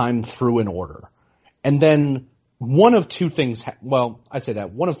first time through an order, and then one of two things. One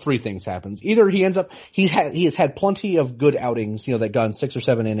of three things happens. Either he has had plenty of good outings, you know, that gone 6 or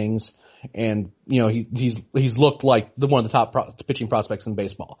 7 innings. And, you know, he's looked like one of the top pitching prospects in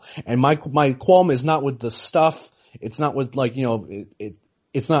baseball. And my qualm is not with the stuff. It's not with, like, you know,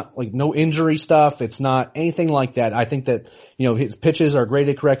 it's not like no injury stuff. It's not anything like that. I think that, you know, his pitches are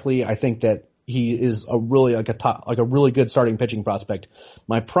graded correctly. I think that he is a really really good starting pitching prospect.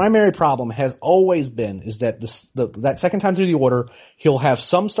 My primary problem has always been is that that second time through the order, he'll have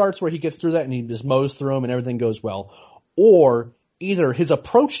some starts where he gets through that and he just mows through them and everything goes well. Or either his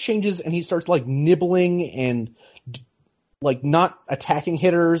approach changes and he starts like nibbling and like not attacking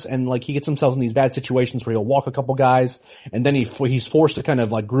hitters, and like he gets himself in these bad situations where he'll walk a couple guys and then he's forced to kind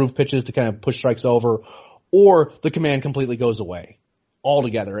of like groove pitches to kind of push strikes over, or the command completely goes away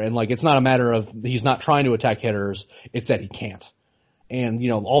altogether. And like it's not a matter of he's not trying to attack hitters, it's that he can't. And, you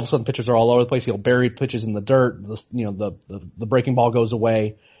know, all of a sudden pitches are all over the place. He'll bury pitches in the dirt. The breaking ball goes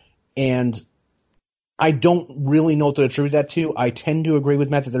away. And I don't really know what to attribute that to. I tend to agree with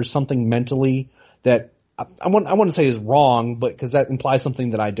Matt that there's something mentally that I want to say is wrong, but because that implies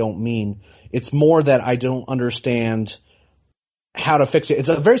something that I don't mean. It's more that I don't understand how to fix it. It's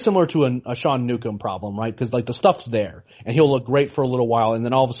very similar to a Sean Newcomb problem, right? Because like the stuff's there, and he'll look great for a little while, and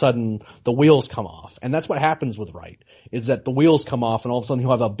then all of a sudden the wheels come off, and that's what happens with Wright. Is that the wheels come off, and all of a sudden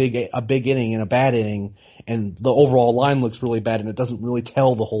he'll have a big inning and a bad inning, and the overall line looks really bad, and it doesn't really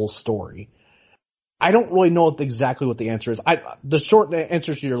tell the whole story. I don't really know exactly what the answer is. The short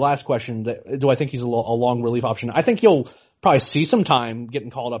answer to your last question, do I think he's a long relief option? I think he'll probably see some time getting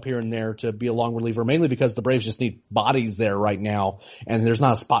called up here and there to be a long reliever, mainly because the Braves just need bodies there right now, and there's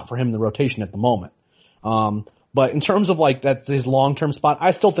not a spot for him in the rotation at the moment. But in terms of like that's his long-term spot, I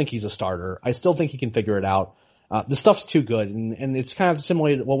still think he's a starter. I still think he can figure it out. The stuff's too good, and it's kind of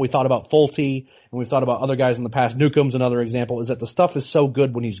similar to what we thought about Fulte, and we've thought about other guys in the past. Newcomb's another example, is that the stuff is so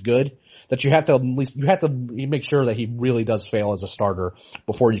good when he's good that you have to make sure that he really does fail as a starter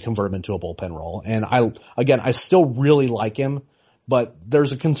before you convert him into a bullpen role. And I still really like him, but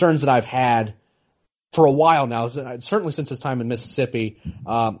there's concerns that I've had for a while now, certainly since his time in Mississippi,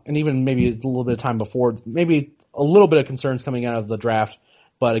 and even maybe a little bit of time before, maybe a little bit of concerns coming out of the draft.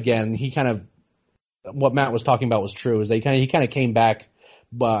 But again, he kind of, what Matt was talking about was true, is that he kind of came back,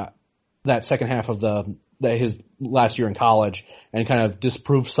 but that second half of his last year in college and kind of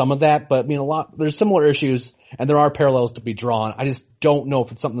disproved some of that. But I mean, there's similar issues and there are parallels to be drawn. I just don't know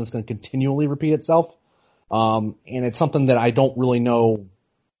if it's something that's going to continually repeat itself. And it's something that I don't really know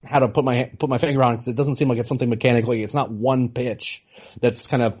how to put my finger on, because it doesn't seem like it's something mechanically. It's not one pitch that's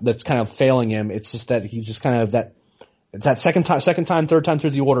kind of failing him. It's just that he's just kind of that second time, third time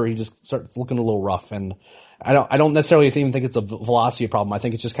through the order, he just starts looking a little rough. And I don't necessarily even think it's a velocity problem. I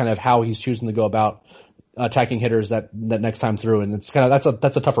think it's just kind of how he's choosing to go about attacking hitters that next time through. And it's kind of,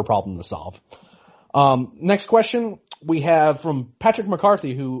 that's a tougher problem to solve. Next question we have from Patrick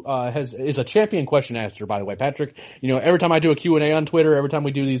McCarthy, who is a champion question answer, by the way. Patrick, every time I do a Q&A on Twitter, every time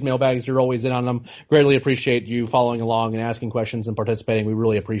we do these mailbags, you're always in on them. Greatly appreciate you following along and asking questions and participating. We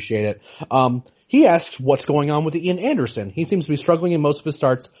really appreciate it. He asks what's going on with Ian Anderson. He seems to be struggling in most of his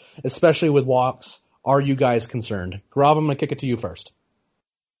starts, especially with walks. Are you guys concerned? Rob, I'm going to kick it to you first.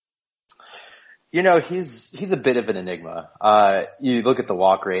 He's a bit of an enigma. You look at the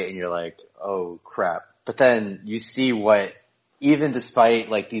walk rate and you're like, oh crap. But then you see what, even despite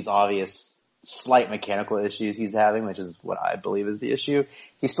like these obvious slight mechanical issues he's having, which is what I believe is the issue,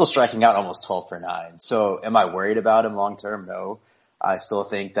 he's still striking out almost 12 per 9. So am I worried about him long term? No. I still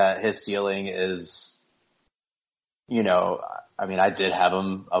think that his ceiling is, I did have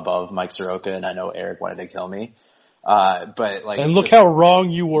him above Mike Soroka, and I know Eric wanted to kill me. But like, and look how wrong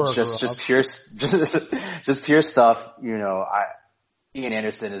you were. Just pure stuff. Ian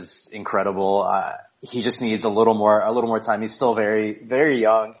Anderson is incredible. He just needs a little more time. He's still very, very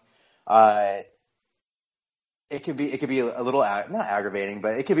young. It could be a little, not aggravating,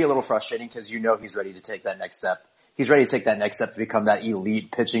 but it could be a little frustrating because he's ready to take that next step. He's ready to take that next step to become that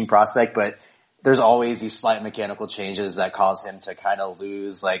elite pitching prospect, but there's always these slight mechanical changes that cause him to kind of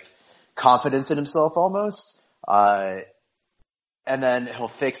lose like confidence in himself almost. And then he'll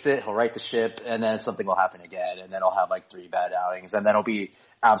fix it, he'll right the ship, and then something will happen again, and then he'll have like 3 bad outings, and then he'll be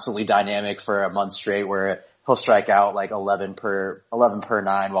absolutely dynamic for a month straight where he'll strike out like 11 per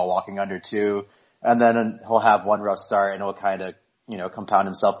 9 while walking under 2, and then he'll have one rough start and he'll kind of, compound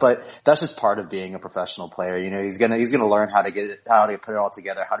himself. But that's just part of being a professional player. He's gonna learn how to put it all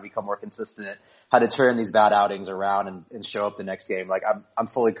together, how to become more consistent, how to turn these bad outings around and show up the next game. Like I'm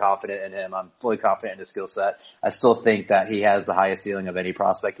fully confident in him. I'm fully confident in his skill set. I still think that he has the highest ceiling of any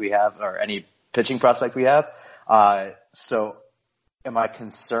prospect we have, or any pitching prospect we have. So am I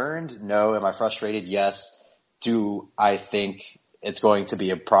concerned? No. Am I frustrated? Yes. Do I think it's going to be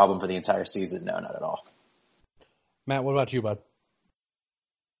a problem for the entire season? No, not at all. Matt, what about you, bud?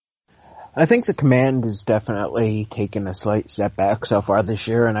 I think the command has definitely taken a slight step back so far this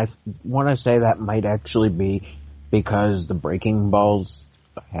year, and I want to say that might actually be because the breaking balls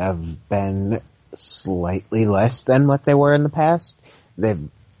have been slightly less than what they were in the past. They've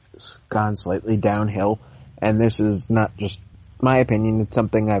gone slightly downhill, and this is not just my opinion, it's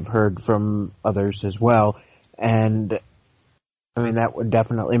something I've heard from others as well. And that would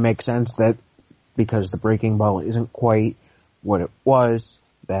definitely make sense, that because the breaking ball isn't quite what it was,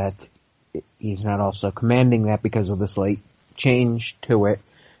 that he's not also commanding that because of the slight change to it.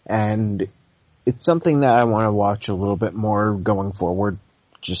 And it's something that I want to watch a little bit more going forward,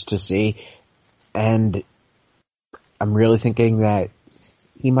 just to see. And I'm really thinking that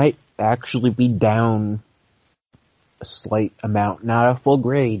he might actually be down a slight amount, not a full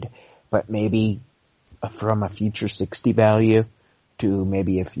grade, but maybe from a future 60 value to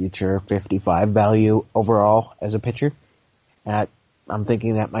maybe a future 55 value overall as a pitcher. And I'm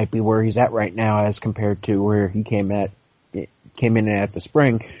thinking that might be where he's at right now as compared to where he came in at the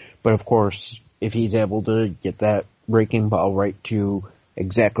spring. But of course, if he's able to get that breaking ball right to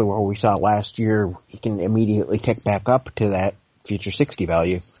exactly where we saw last year, he can immediately kick back up to that future 60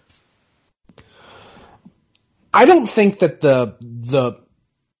 value. I don't think that the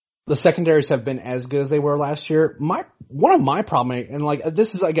secondaries have been as good as they were last year. One of my problems, and like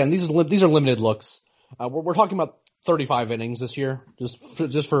this is again, these are limited looks. We're talking about 35 innings this year,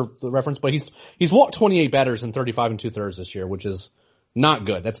 just for the reference. But he's walked 28 batters in 35 2/3 this year, which is Not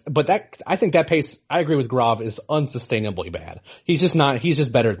good. I think that pace, I agree with Grav, is unsustainably bad. He's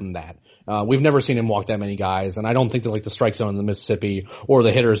just better than that. We've never seen him walk that many guys, and I don't think that like the strike zone in the Mississippi or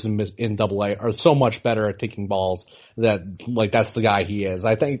the hitters in AA are so much better at taking balls that like that's the guy he is.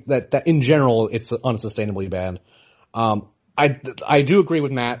 I think that in general it's unsustainably bad. I do agree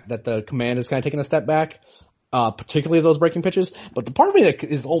with Matt that the command is kind of taking a step back, particularly those breaking pitches. But the part of me that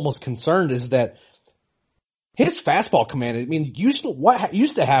is almost concerned is that his fastball command, I mean, what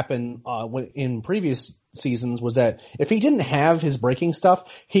used to happen in previous seasons was that if he didn't have his breaking stuff,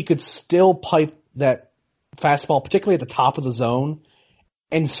 he could still pipe that fastball, particularly at the top of the zone,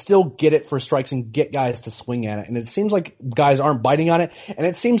 and still get it for strikes and get guys to swing at it. And it seems like guys aren't biting on it, and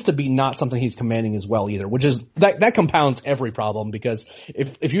it seems to be not something he's commanding as well either, which is, that compounds every problem, because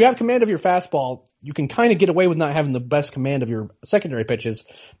if you have command of your fastball, you can kind of get away with not having the best command of your secondary pitches,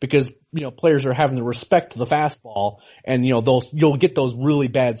 because, players are having the respect to the fastball, and, you'll get those really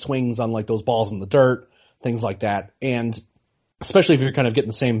bad swings on like those balls in the dirt, things like that. And especially if you're kind of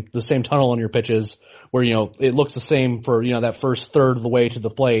getting the same tunnel on your pitches, where, it looks the same for, that first third of the way to the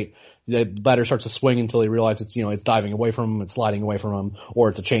plate. The batter starts to swing until he realizes it's, it's diving away from him, it's sliding away from him, or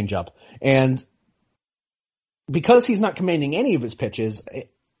it's a changeup. And because he's not commanding any of his pitches,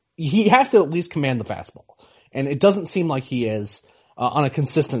 he has to at least command the fastball. And it doesn't seem like he is on a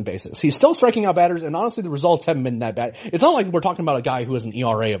consistent basis. He's still striking out batters, and honestly, the results haven't been that bad. It's not like we're talking about a guy who has an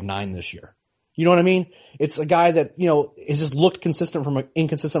ERA of 9 this year. You know what I mean? It's a guy that, has just looked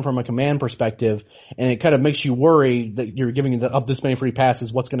inconsistent from a command perspective, and it kind of makes you worry that you're giving up this many free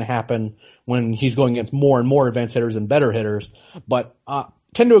passes. What's going to happen when he's going against more and more advanced hitters and better hitters? But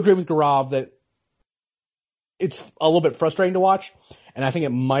tend to agree with Gaurav that it's a little bit frustrating to watch, and I think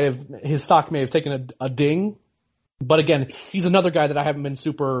his stock may have taken a ding. But again, he's another guy that I haven't been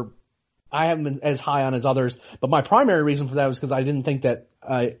as high on as others, but my primary reason for that was because I didn't think that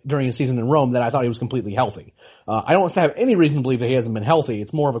during his season in Rome that I thought he was completely healthy. I don't have any reason to believe that he hasn't been healthy.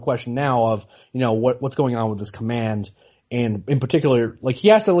 It's more of a question now of, what's going on with his command, and in particular, like, he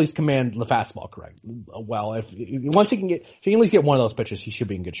has to at least command the fastball correct. Well, if he can at least get one of those pitches, he should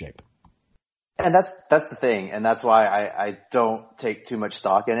be in good shape. And that's the thing, and that's why I don't take too much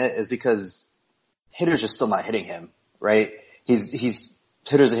stock in it, is because hitters are still not hitting him, right?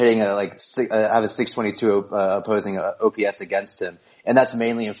 Hitters are hitting have a 622 opposing OPS against him, and that's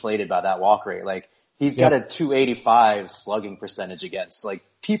mainly inflated by that walk rate. Like, he's got a 285 slugging percentage against. Like,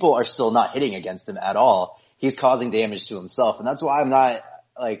 people are still not hitting against him at all. He's causing damage to himself, and that's why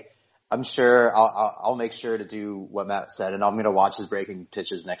I'm sure I'll make sure to do what Matt said, and I'm going to watch his breaking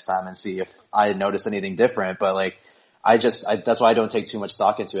pitches next time and see if I notice anything different. But that's why I don't take too much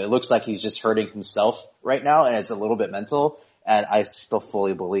stock into it. It looks like he's just hurting himself right now, and it's a little bit mental. And I still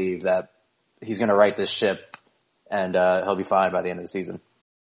fully believe that he's going to right this ship, and he'll be fine by the end of the season.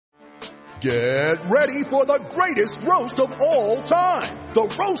 Get ready for the greatest roast of all time, the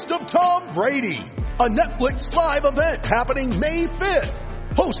Roast of Tom Brady, a Netflix live event happening May 5th.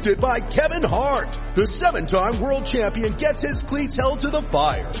 Hosted by Kevin Hart, the 7-time world champion gets his cleats held to the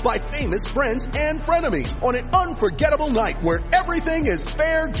fire by famous friends and frenemies on an unforgettable night where everything is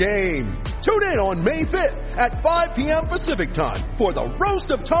fair game. Tune in on May 5th at 5 p.m. Pacific time for the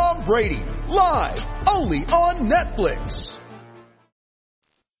Roast of Tom Brady, live only on Netflix.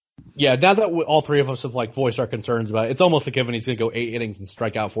 Yeah, now that all three of us have voiced our concerns about it, it's almost like Kevin needs to go 8 innings and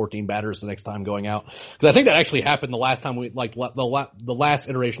strike out 14 batters the next time going out. Because I think that actually happened the last time the last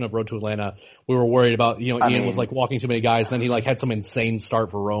iteration of Road to Atlanta. We were worried about, Ian was walking too many guys, and then he had some insane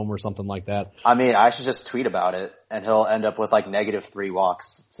start for Rome or something like that. I mean, I should just tweet about it, and he'll end up with -3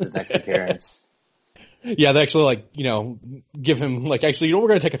 walks to his next appearance. Yeah, they actually give him we're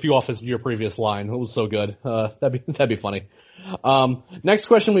going to take a few off your previous line. It was so good. That'd be funny. Next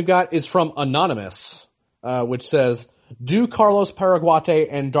question we've got is from Anonymous, which says, do Carlos Paraguate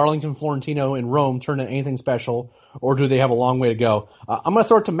and Darlington Florentino in Rome turn into anything special, or do they have a long way to go? I'm going to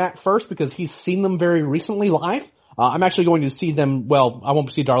throw it to Matt first because he's seen them very recently live. I'm actually going to see them. Well, I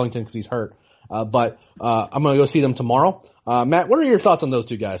won't see Darlington because he's hurt, but I'm going to go see them tomorrow. Matt, what are your thoughts on those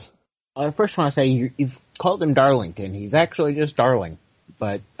two guys? I first want to say you've called him Darlington. He's actually just Darling,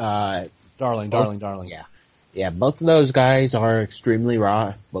 but Darling. Yeah, both of those guys are extremely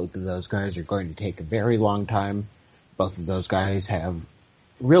raw. Both of those guys are going to take a very long time. Both of those guys have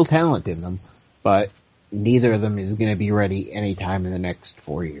real talent in them, but neither of them is going to be ready anytime in the next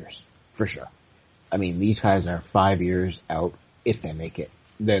 4 years, for sure. I mean, these guys are 5 years out, if they make it.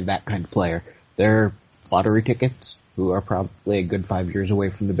 They're that kind of player. They're lottery tickets who are probably a good 5 years away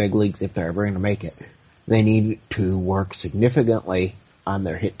from the big leagues if they're ever going to make it. They need to work significantly on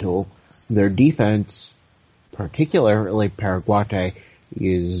their hit tool. Their defense particularly Paraguay,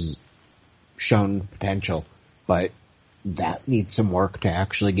 is shown potential, but that needs some work to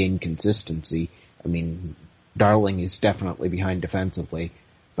actually gain consistency. I mean, Darling is definitely behind defensively,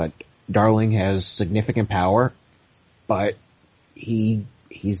 but Darling has significant power, but he's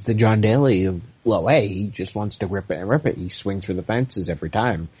the John Daly of low A. He just wants to rip it and rip it. He swings for the fences every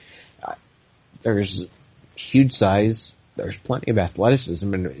time. There's huge size. There's plenty of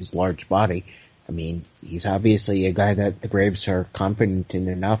athleticism in his large body. I mean, he's obviously a guy that the Braves are confident in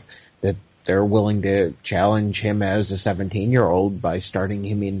enough that they're willing to challenge him as a 17-year-old by starting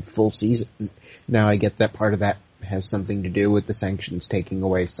him in full season. Now, I get that part of that has something to do with the sanctions taking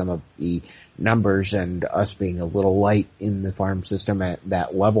away some of the numbers and us being a little light in the farm system at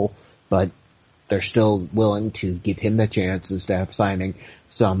that level, but they're still willing to give him the chance instead of signing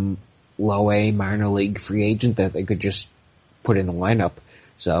some low-A minor league free agent that they could just put in the lineup.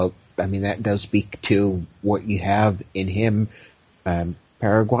 So, I mean, that does speak to what you have in him.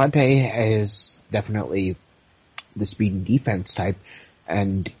 Paraguay is definitely the speed and defense type,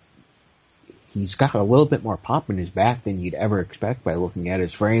 and he's got a little bit more pop in his bat than you'd ever expect by looking at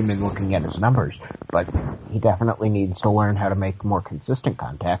his frame and looking at his numbers, but he definitely needs to learn how to make more consistent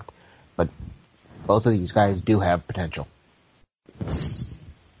contact. But both of these guys do have potential.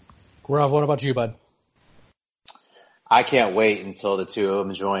 Gaurav, what about you, bud? I can't wait until the two of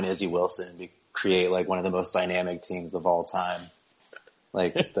them join Izzy Wilson to create like one of the most dynamic teams of all time.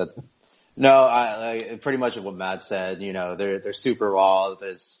 Like that. No, I pretty much what Matt said. You know, they're super raw.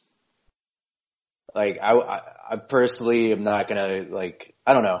 There's like I personally am not gonna like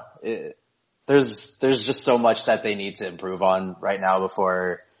I don't know. There's just so much that they need to improve on right now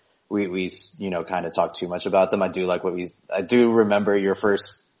before we kind of talk too much about them. I do remember your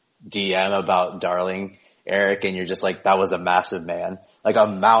first DM about Darling, Eric, and you're just like, that was a massive man, like a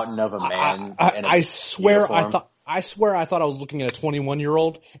mountain of a man. I swear I thought I was looking at a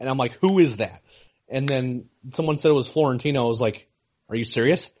 21-year-old, and I'm like, who is that? And then someone said it was Florentino. I was like, are you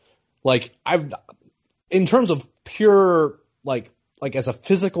serious? Like, in terms of pure, like as a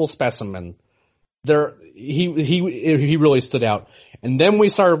physical specimen, he really stood out. And then we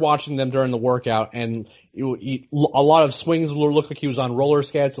started watching them during the workout, and a lot of swings looked like he was on roller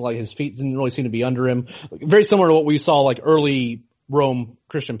skates, like his feet didn't really seem to be under him. Very similar to what we saw like early Rome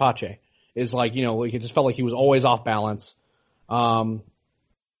Christian Pache. Is like, like it just felt like he was always off balance. And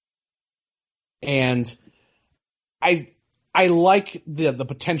I like the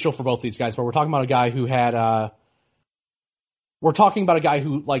potential for both these guys, but we're talking about a guy who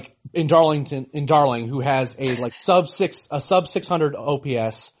like in Darling who has a like sub 600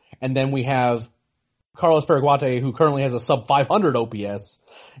 OPS, and then we have Carlos Paraguay who currently has a sub 500 OPS.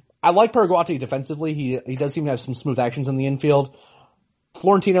 I like Paraguay defensively. He does seem to have some smooth actions in the infield.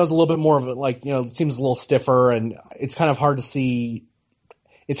 Florentino's a little bit more of a, like, seems a little stiffer, and it's kind of hard to see.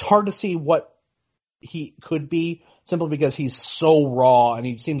 It's hard to see what he could be simply because he's so raw and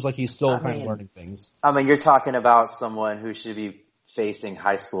he seems like he's still kind of learning things. I mean, you're talking about someone who should be facing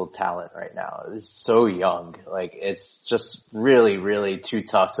high school talent right now. He's so young. Like, it's just really, really too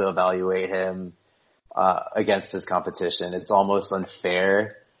tough to evaluate him against his competition. It's almost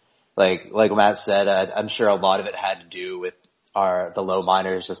unfair. Like Matt said, I'm sure a lot of it had to do with the low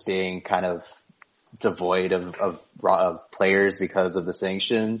minors just being kind of devoid of players because of the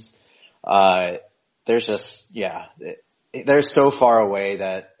sanctions. There's just, they're so far away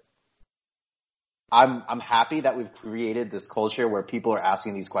that I'm happy that we've created this culture where people are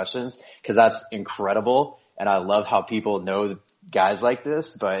asking these questions, because that's incredible. And I love how people know guys like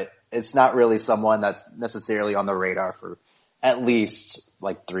this, but it's not really someone that's necessarily on the radar for at least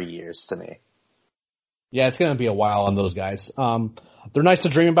like 3 years to me. Yeah, it's going to be a while on those guys. They're nice to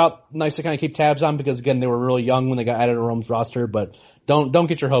dream about, nice to kind of keep tabs on, because again, they were really young when they got added to Rome's roster, but don't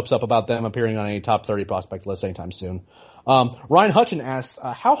get your hopes up about them appearing on any top 30 prospect list anytime soon. Ryan Hutchin asks,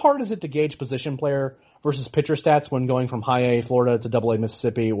 how hard is it to gauge position player versus pitcher stats when going from high A Florida to double A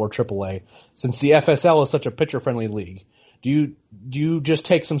Mississippi or triple A, since the FSL is such a pitcher friendly league? Do you just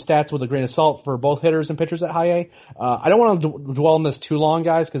take some stats with a grain of salt for both hitters and pitchers at high A? I don't want to dwell on this too long,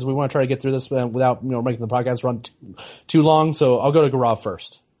 guys, because we want to try to get through this without making the podcast run too long. So I'll go to Gaurav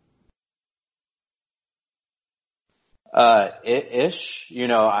first. Ish.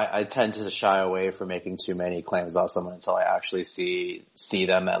 I tend to shy away from making too many claims about someone until I actually see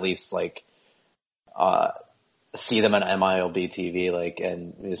them, at least like see them on MILB TV,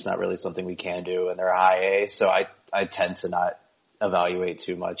 and it's not really something we can do, and they're high A, so I tend to not evaluate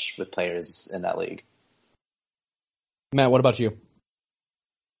too much with players in that league. Matt, what about you?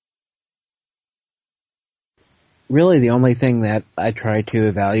 Really, the only thing that I try to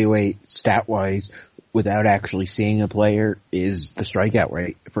evaluate stat-wise without actually seeing a player is the strikeout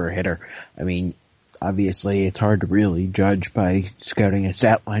rate for a hitter. I mean, obviously it's hard to really judge by scouting a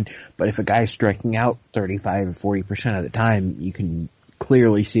stat line, but if a guy's striking out 35 or 40% of the time, you can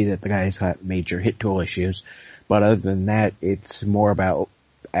clearly see that the guy's got major hit tool issues. But other than that, it's more about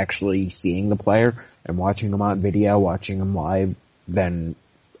actually seeing the player and watching them on video, watching them live, than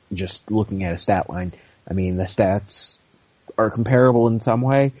just looking at a stat line. I mean, the stats are comparable in some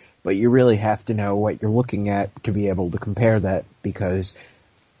way, but you really have to know what you're looking at to be able to compare that, because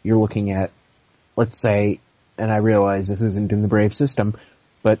you're looking at, let's say, and I realize this isn't in the Brave system,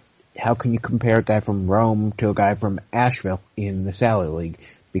 but how can you compare a guy from Rome to a guy from Asheville in the Sally League?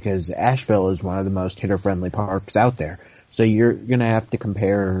 Because Asheville is one of the most hitter-friendly parks out there. So you're going to have to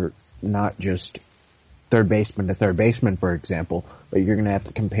compare not just third baseman to third baseman, for example, but you're going to have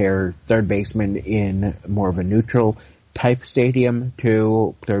to compare third baseman in more of a neutral type stadium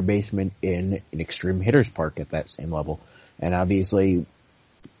to third baseman in an extreme hitters park at that same level. And obviously,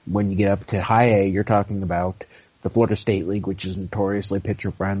 when you get up to high A, you're talking about the Florida State League, which is notoriously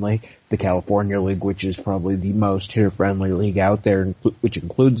pitcher-friendly, the California League, which is probably the most hitter-friendly league out there, which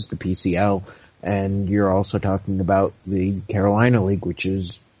includes the PCL, and you're also talking about the Carolina League, which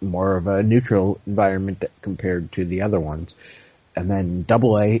is more of a neutral environment compared to the other ones. And then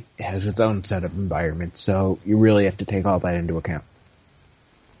AA has its own set of environments, so you really have to take all that into account.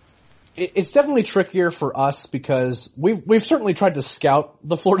 It's definitely trickier for us because we've certainly tried to scout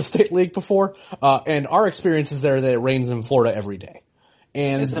the Florida State League before, and our experience is there that it rains in Florida every day.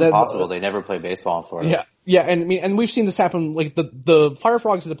 And it's impossible. They never play baseball in Florida. Yeah, and we've seen this happen. Like the Fire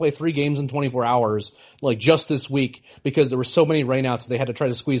Frogs had to play 3 games in 24 hours, like just this week, because there were so many rainouts. They had to try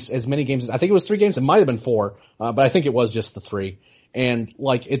to squeeze as many games. I think it was 3 games. It might have been 4, but I think it was just the 3. And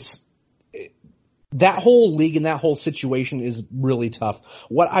like that whole league and that whole situation is really tough.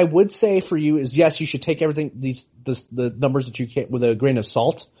 What I would say for you is, yes, you should take everything the numbers that you get with a grain of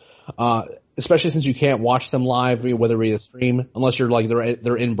salt. Especially since you can't watch them live, whether it's a stream, unless you're like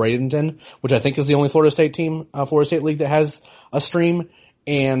they're in Bradenton, which I think is the only Florida State League that has a stream.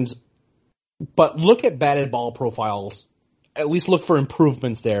 But look at batted ball profiles. At least look for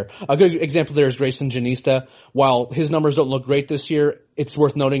improvements there. A good example there is Grayson Janista. While his numbers don't look great this year, it's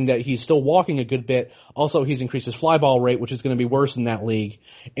worth noting that he's still walking a good bit. Also, he's increased his fly ball rate, which is going to be worse in that league.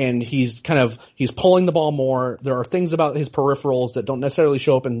 And he's pulling the ball more. There are things about his peripherals that don't necessarily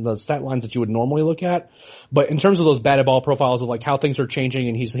show up in the stat lines that you would normally look at. But in terms of those batted ball profiles of like how things are changing,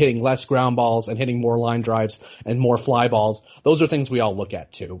 and he's hitting less ground balls and hitting more line drives and more fly balls, those are things we all look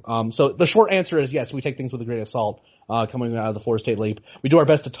at too. So the short answer is yes, we take things with a grain of salt. Coming out of the Florida State League, we do our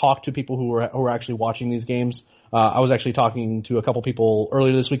best to talk to people who are actually watching these games. I was actually talking to a couple people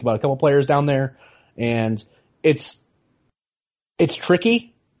earlier this week about a couple players down there, and it's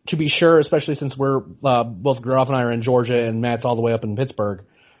tricky to be sure, especially since we're both Gaurav and I are in Georgia and Matt's all the way up in Pittsburgh,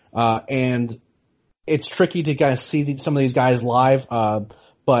 and it's tricky to kind of see some of these guys live.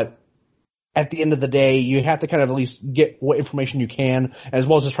 But at the end of the day, you have to kind of at least get what information you can, as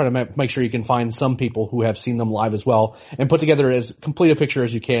well as just try to make sure you can find some people who have seen them live as well, and put together as complete a picture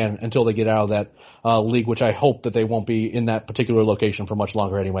as you can until they get out of that league, which I hope that they won't be in that particular location for much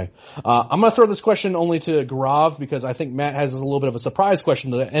longer anyway. I'm going to throw this question only to Gaurav because I think Matt has a little bit of a surprise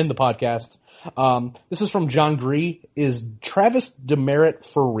question to end the podcast. This is from John Gree. Is Travis Demeritte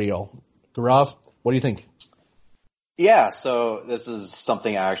for real? Gaurav, what do you think? Yeah, so this is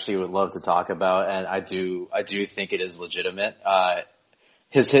something I actually would love to talk about, and I do think it is legitimate.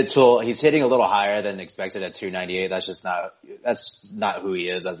 His hit tool, he's hitting a little higher than expected at 298. That's not who he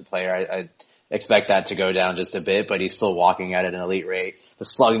is as a player. I expect that to go down just a bit, but he's still walking at an elite rate. The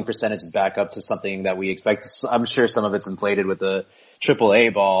slugging percentage is back up to something that we expect. I'm sure some of it's inflated with the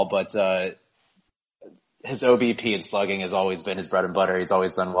AAA ball, but his OBP and slugging has always been his bread and butter. He's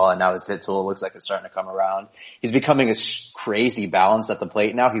always done well, and now his hit tool looks like it's starting to come around. He's becoming a crazy balance at the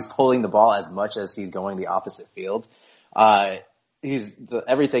plate now. He's pulling the ball as much as he's going the opposite field.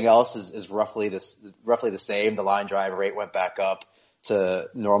 Everything else is roughly the same. The line drive rate went back up to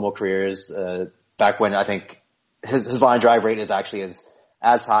normal careers. Back when I think his line drive rate is actually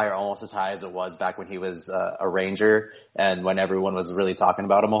as high or almost as high as it was back when he was a Ranger and when everyone was really talking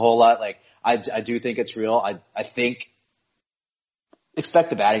about him a whole lot. Like, I do think it's real. I think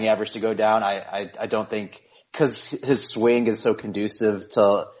expect the batting average to go down. I don't think, cause his swing is so conducive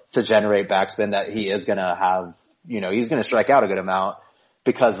to generate backspin that he is gonna have, he's gonna strike out a good amount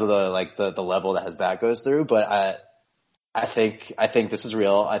because of the level that his bat goes through. But I think this is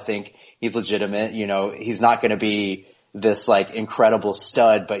real. I think he's legitimate. He's not gonna be this incredible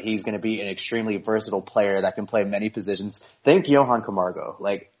stud, but he's gonna be an extremely versatile player that can play many positions. Think Johan Camargo.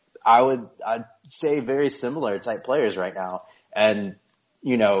 I'd say very similar type players right now. And,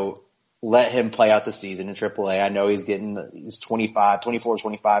 let him play out the season in AAA. I know he's 24,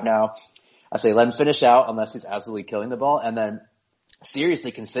 25 now. I say let him finish out unless he's absolutely killing the ball, and then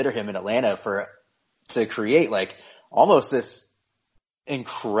seriously consider him in Atlanta to create like almost this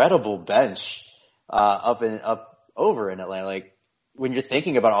incredible bench up over in Atlanta. Like when you're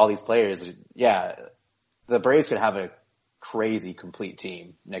thinking about all these players, yeah, the Braves could have a crazy complete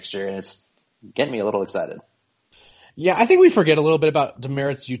team next year, and it's getting me a little excited. Yeah, I think we forget a little bit about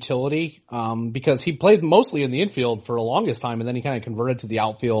Demerit's utility, because he played mostly in the infield for the longest time, and then he kind of converted to the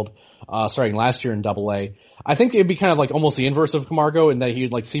outfield, starting last year in Double-A. I think it'd be kind of like almost the inverse of Camargo in that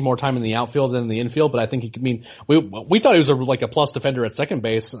he'd like see more time in the outfield than in the infield, but I think we thought he was like a plus defender at second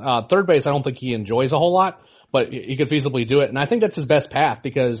base. Third base, I don't think he enjoys a whole lot, but he could feasibly do it, and I think that's his best path,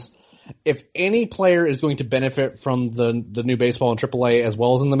 because if any player is going to benefit from the new baseball in AAA as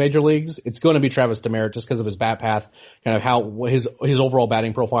well as in the major leagues, it's going to be Travis Demeritte, just because of his bat path, kind of how his overall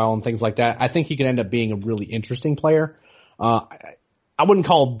batting profile and things like that. I think he could end up being a really interesting player. I wouldn't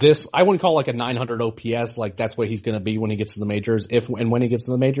call like a 900 OPS, like that's what he's going to be when he gets to the majors, if and when he gets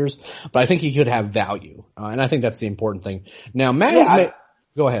to the majors. But I think he could have value, and I think that's the important thing. Now, Matt,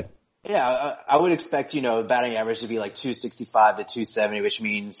 go ahead. Yeah, I would expect, batting average to be like 265 to 270, which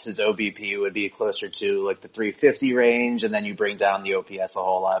means his OBP would be closer to like the 350 range, and then you bring down the OPS a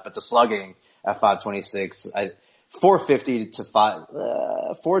whole lot. But the slugging at 526, 450 to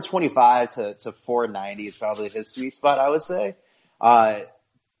 425 to 490 is probably his sweet spot, I would say. But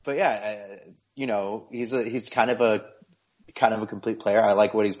yeah, he's kind of a complete player. I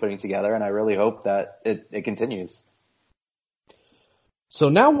like what he's putting together, and I really hope that it continues. So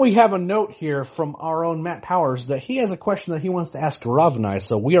now we have a note here from our own Matt Powers that he has a question that he wants to ask Gaurav and I,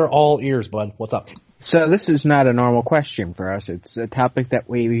 so we are all ears, bud. What's up? So this is not a normal question for us. It's a topic that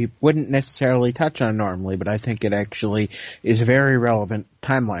we wouldn't necessarily touch on normally, but I think it actually is very relevant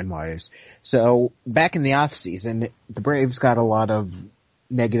timeline-wise. So back in the off-season, the Braves got a lot of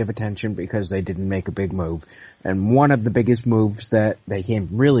negative attention because they didn't make a big move. And one of the biggest moves that they came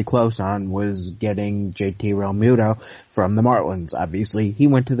really close on was getting JT Realmuto from the Marlins. Obviously, he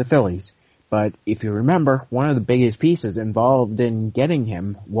went to the Phillies. But if you remember, one of the biggest pieces involved in getting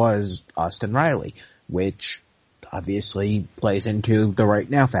him was Austin Riley, which obviously plays into the right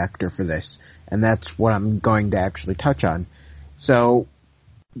now factor for this. And that's what I'm going to actually touch on. So,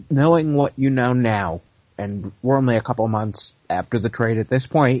 knowing what you know now, and we're only a couple months after the trade at this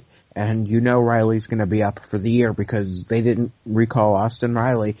point, and Riley's going to be up for the year because they didn't recall Austin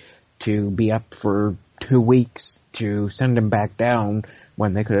Riley to be up for 2 weeks to send him back down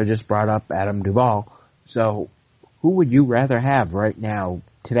when they could have just brought up Adam Duvall. So who would you rather have right now,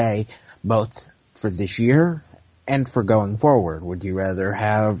 today, both for this year and for going forward? Would you rather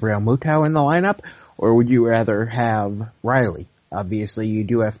have Realmuto in the lineup, or would you rather have Riley? Obviously, you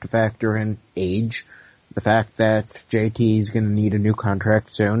do have to factor in age, the fact that JT is going to need a new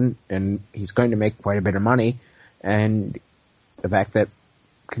contract soon, and he's going to make quite a bit of money, and the fact that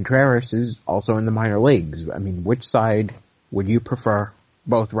Contreras is also in the minor leagues. I mean, which side would you prefer,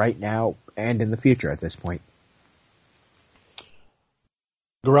 both right now and in the future at this point?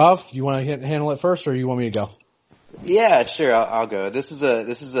 Gaurav, you want to handle it first, or you want me to go? Yeah, sure. I'll go. This is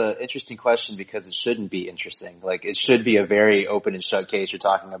a interesting question because it shouldn't be interesting. Like, it should be a very open and shut case. You're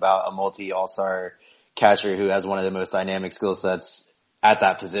talking about a multi-all-star catcher who has one of the most dynamic skill sets at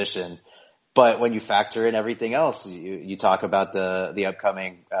that position. But when you factor in everything else, you talk about the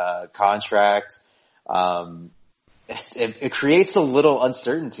upcoming contract. It creates a little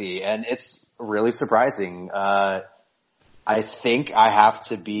uncertainty, and it's really surprising. I think I have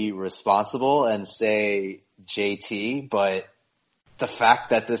to be responsible and say JT, but the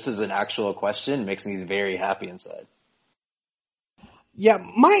fact that this is an actual question makes me very happy inside. Yeah,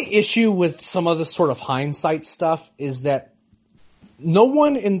 my issue with some of this sort of hindsight stuff is that no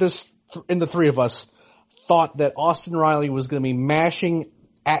one in the three of us thought that Austin Riley was going to be mashing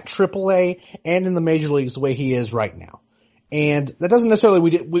at AAA and in the major leagues the way he is right now. And that doesn't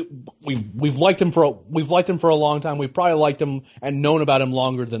necessarily we've liked him for a long time. We've probably liked him and known about him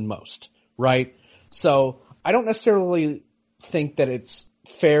longer than most, right? So I don't necessarily think that it's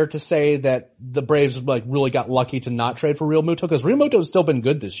fair to say that the Braves really got lucky to not trade for Realmuto, because Realmuto has still been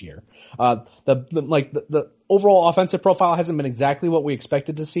good this year. The overall offensive profile hasn't been exactly what we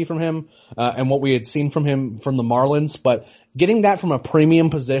expected to see from him, and what we had seen from him from the Marlins, but getting that from a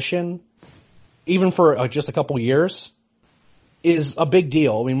premium position, even for just a couple years, is a big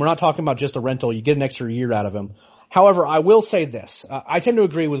deal. I mean, we're not talking about just a rental. You get an extra year out of him. However, I will say this. I tend to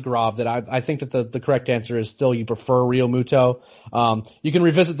agree with Grav that I think that the correct answer is still you prefer Real Muto. You can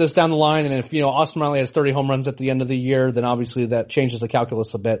revisit this down the line, and if, Austin Riley has 30 home runs at the end of the year, then obviously that changes the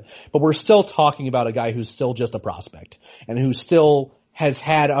calculus a bit. But we're still talking about a guy who's still just a prospect, and who still has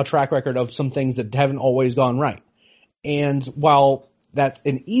had a track record of some things that haven't always gone right. And while that's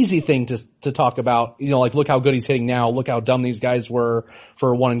an easy thing to talk about, like look how good he's hitting now, look how dumb these guys were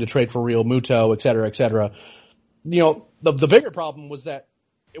for wanting to trade for Real Muto, et cetera, et cetera. The bigger problem was that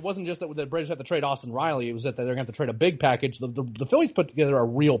it wasn't just that the Braves had to trade Austin Riley, it was that they're going to have to trade a big package. The Phillies put together a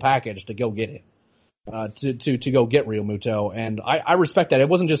real package to go get it, to go get Real Muto, and I respect that. It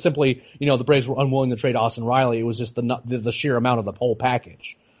wasn't just simply, the Braves were unwilling to trade Austin Riley, it was just the sheer amount of the whole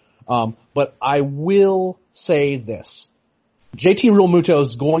package. But I will say this. JT Real Muto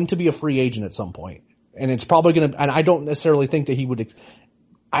is going to be a free agent at some point, and it's probably going to, and I don't necessarily think that he would,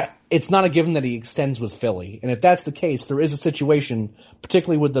 it's not a given that he extends with Philly. And if that's the case, there is a situation,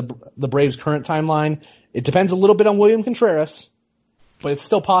 particularly with the Braves' current timeline. It depends a little bit on William Contreras, but it's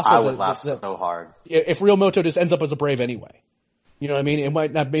still possible. I would laugh so hard if Real Muto just ends up as a Brave anyway. You know what I mean? It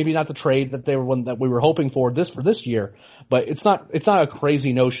might not, maybe not the trade that that we were hoping for this year, but it's not a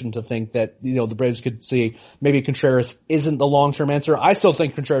crazy notion to think that, the Braves could see maybe Contreras isn't the long-term answer. I still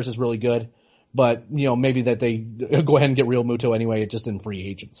think Contreras is really good. But, maybe that they go ahead and get Real Muto anyway, just in free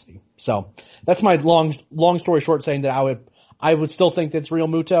agency. So that's my long story short, saying that I would still think that's Real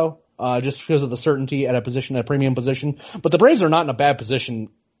Muto, just because of the certainty at a premium position. But the Braves are not in a bad position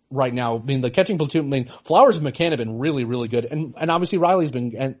right now. I mean, the catching platoon, Flowers and McCann have been really, really good. And obviously Riley's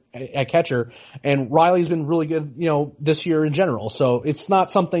been at catcher, and Riley's been really good, this year in general. So it's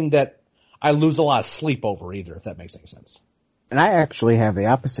not something that I lose a lot of sleep over either, if that makes any sense. And I actually have the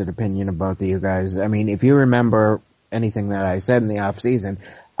opposite opinion of both of you guys. I mean, if you remember anything that I said in the off season,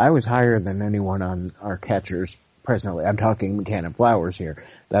 I was higher than anyone on our catchers presently. I'm talking McCann and Flowers here.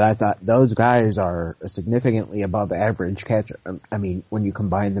 That I thought those guys are significantly above average catcher. I mean, when you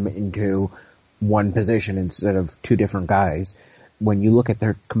combine them into one position instead of two different guys, when you look at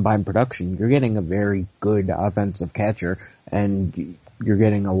their combined production, you're getting a very good offensive catcher, and you're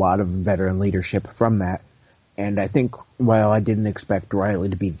getting a lot of veteran leadership from that. And I think while I didn't expect Riley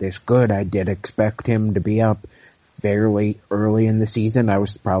to be this good, I did expect him to be up fairly early in the season. I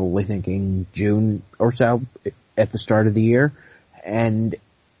was probably thinking June or so at the start of the year. And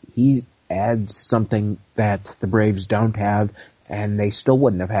he adds something that the Braves don't have, and they still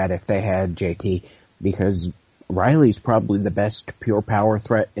wouldn't have had if they had JT, because Riley's probably the best pure power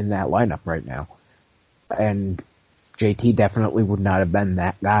threat in that lineup right now. And JT definitely would not have been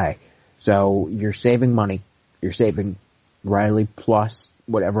that guy. So you're saving money. You're saving Riley plus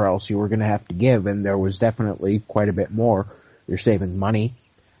whatever else you were going to have to give, and there was definitely quite a bit more. You're saving money,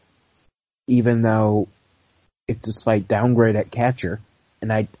 even though it's a slight downgrade at catcher,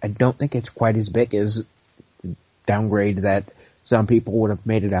 and I don't think it's quite as big as the downgrade that some people would have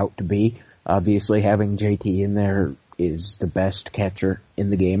made it out to be. Obviously, having JT in there is the best catcher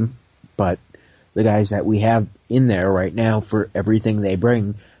in the game, but the guys that we have in there right now, for everything they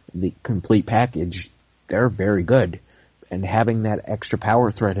bring, the complete package, they're very good. And having that extra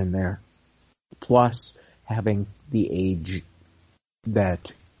power threat in there, plus having the age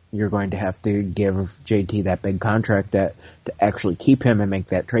that you're going to have to give JT that big contract to actually keep him and make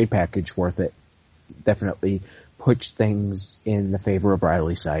that trade package worth it, definitely puts things in the favor of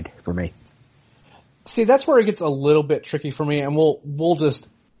Riley's side for me. See, that's where it gets a little bit tricky for me, and we'll just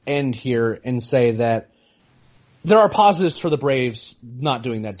end here and say that there are positives for the Braves not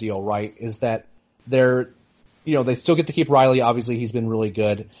doing that deal, right? Is that they still get to keep Riley. Obviously, he's been really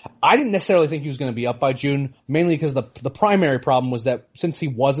good. I didn't necessarily think he was going to be up by June, mainly because the primary problem was that since he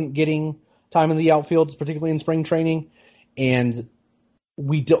wasn't getting time in the outfield, particularly in spring training, and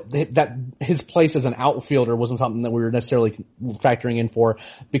that his place as an outfielder wasn't something that we were necessarily factoring in for.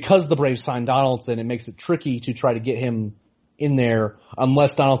 Because the Braves signed Donaldson, it makes it tricky to try to get him in there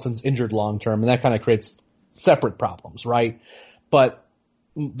unless Donaldson's injured long term, and that kind of creates separate problems, right? But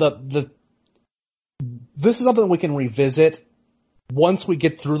this is something we can revisit once we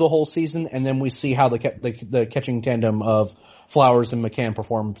get through the whole season, and then we see how the catching tandem of Flowers and McCann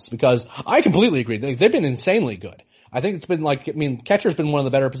performs, because I completely agree. They've been insanely good. I think it's been catcher's been one of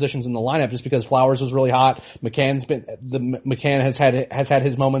the better positions in the lineup just because Flowers was really hot. McCann has had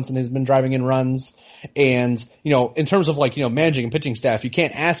his moments and has been driving in runs. And, in terms of managing and pitching staff, you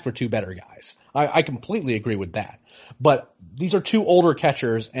can't ask for two better guys. I completely agree with that. But these are two older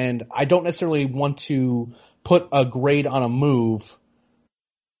catchers, and I don't necessarily want to put a grade on a move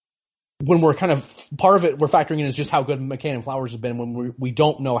when we're kind of part of it, we're factoring in is just how good McCann and Flowers have been when we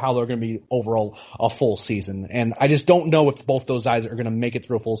don't know how they're going to be overall a full season. And I just don't know if both those guys are going to make it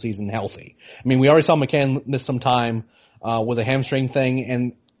through a full season healthy. I mean, we already saw McCann miss some time, with a hamstring thing,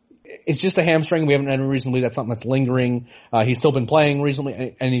 and it's just a hamstring. We haven't had any reason to believe that's something that's lingering. He's still been playing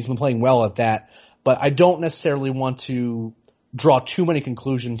recently, and he's been playing well at that. But I don't necessarily want to draw too many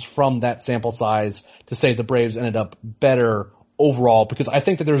conclusions from that sample size to say the Braves ended up better overall, because I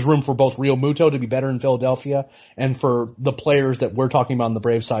think that there's room for both Real Muto to be better in Philadelphia and for the players that we're talking about on the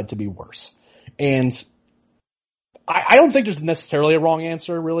Braves side to be worse. And I don't think there's necessarily a wrong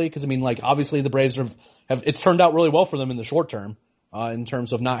answer, really, because, I mean, like, obviously the Braves have it's turned out really well for them in the short term, in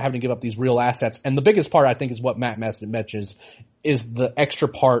terms of not having to give up these real assets. And the biggest part, I think, is what Matt mentions, is the extra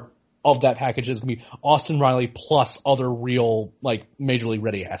part of that package is going to be Austin Riley plus other real, like, major league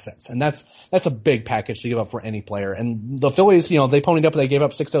ready assets. And that's a big package to give up for any player. And the Phillies, they ponied up, they gave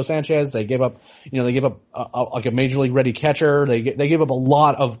up Sixto Sanchez, they gave up like a major league ready catcher. They gave up a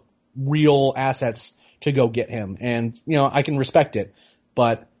lot of real assets to go get him. And, I can respect it.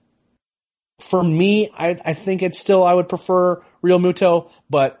 But for me, I think it's still, I would prefer Real Muto,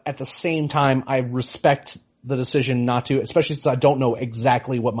 but at the same time, I respect the decision not to, especially since I don't know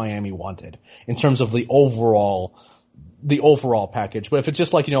exactly what Miami wanted in terms of the overall package. But if it's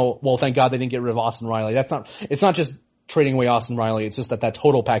just like, well, thank God they didn't get rid of Austin Riley. It's not just trading away Austin Riley. It's just that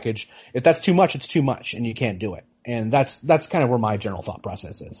total package, if that's too much, it's too much and you can't do it. And that's kind of where my general thought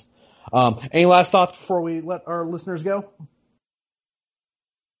process is. Any last thoughts before we let our listeners go?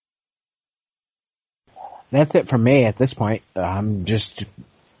 That's it from me at this point. I'm just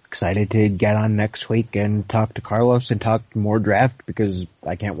excited to get on next week and talk to Carlos and talk more draft, because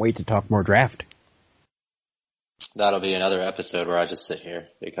I can't wait to talk more draft. That'll be another episode where I just sit here,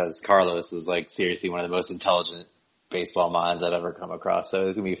 because Carlos is, like, seriously one of the most intelligent baseball minds I've ever come across. So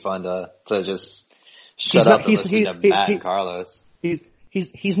it's gonna be fun to just shut up and listen to Matt and Carlos.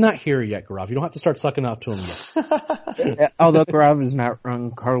 He's not here yet, Gaurav. You don't have to start sucking up to him yet. Although Gaurav is not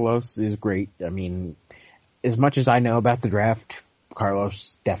wrong, Carlos is great. I mean, as much as I know about the draft,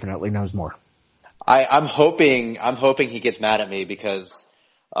 Carlos definitely knows more. I'm hoping he gets mad at me because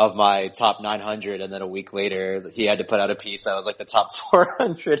of my top 900, and then a week later he had to put out a piece that was like the top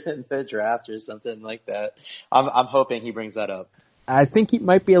 400 in the draft or something like that. I'm hoping he brings that up. I think he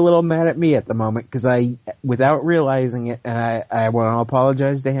might be a little mad at me at the moment, because without realizing it, and I want to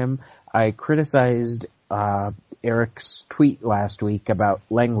apologize to him, I criticized Eric's tweet last week about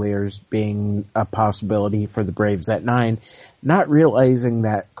Langeliers being a possibility for the Braves at 9, not realizing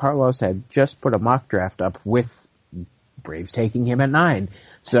that Carlos had just put a mock draft up with Braves taking him at 9.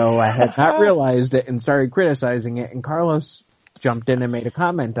 So I had not realized it and started criticizing it, and Carlos jumped in and made a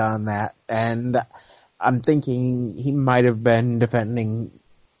comment on that, and I'm thinking he might have been defending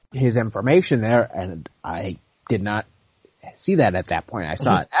his information there, and I did not see that at that point. I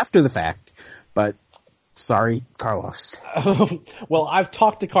saw it after the fact, but sorry, Carlos. Well, I've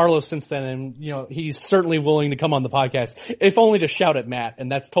talked to Carlos since then, and he's certainly willing to come on the podcast, if only to shout at Matt,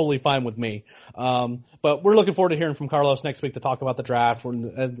 and that's totally fine with me. But we're looking forward to hearing from Carlos next week to talk about the draft.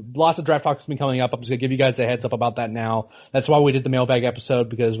 Lots of draft talks have been coming up. I'm just going to give you guys a heads up about that now. That's why we did the mailbag episode,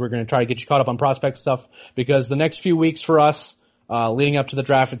 because we're going to try to get you caught up on prospect stuff, because the next few weeks for us, leading up to the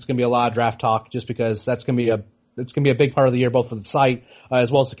draft, it's going to be a lot of draft talk, just because it's going to be a big part of the year, both for the site, as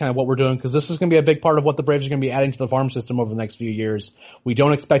well as kind of what we're doing, because this is going to be a big part of what the Braves are going to be adding to the farm system over the next few years. We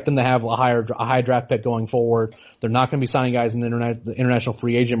don't expect them to have a high draft pick going forward. They're not going to be signing guys in the international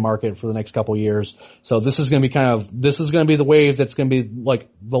free agent market for the next couple of years. So this is going to be the wave that's going to be like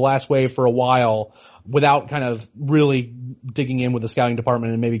the last wave for a while, without kind of really digging in with the scouting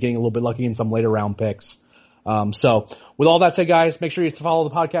department and maybe getting a little bit lucky in some later round picks. So with all that said, guys, make sure you follow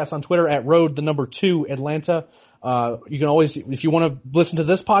the podcast on Twitter at Road2 Atlanta. You can always, if you want to listen to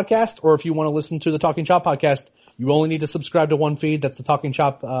this podcast, or if you want to listen to the Talking Chop podcast, you only need to subscribe to one feed. That's the Talking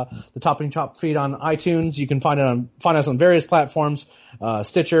Chop feed on iTunes. You can find us on various platforms,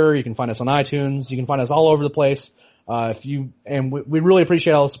 Stitcher. You can find us on iTunes. You can find us all over the place. We really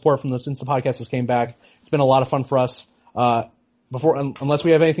appreciate all the support since the podcast has came back. It's been a lot of fun for us. Unless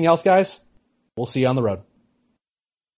we have anything else, guys, we'll see you on the road.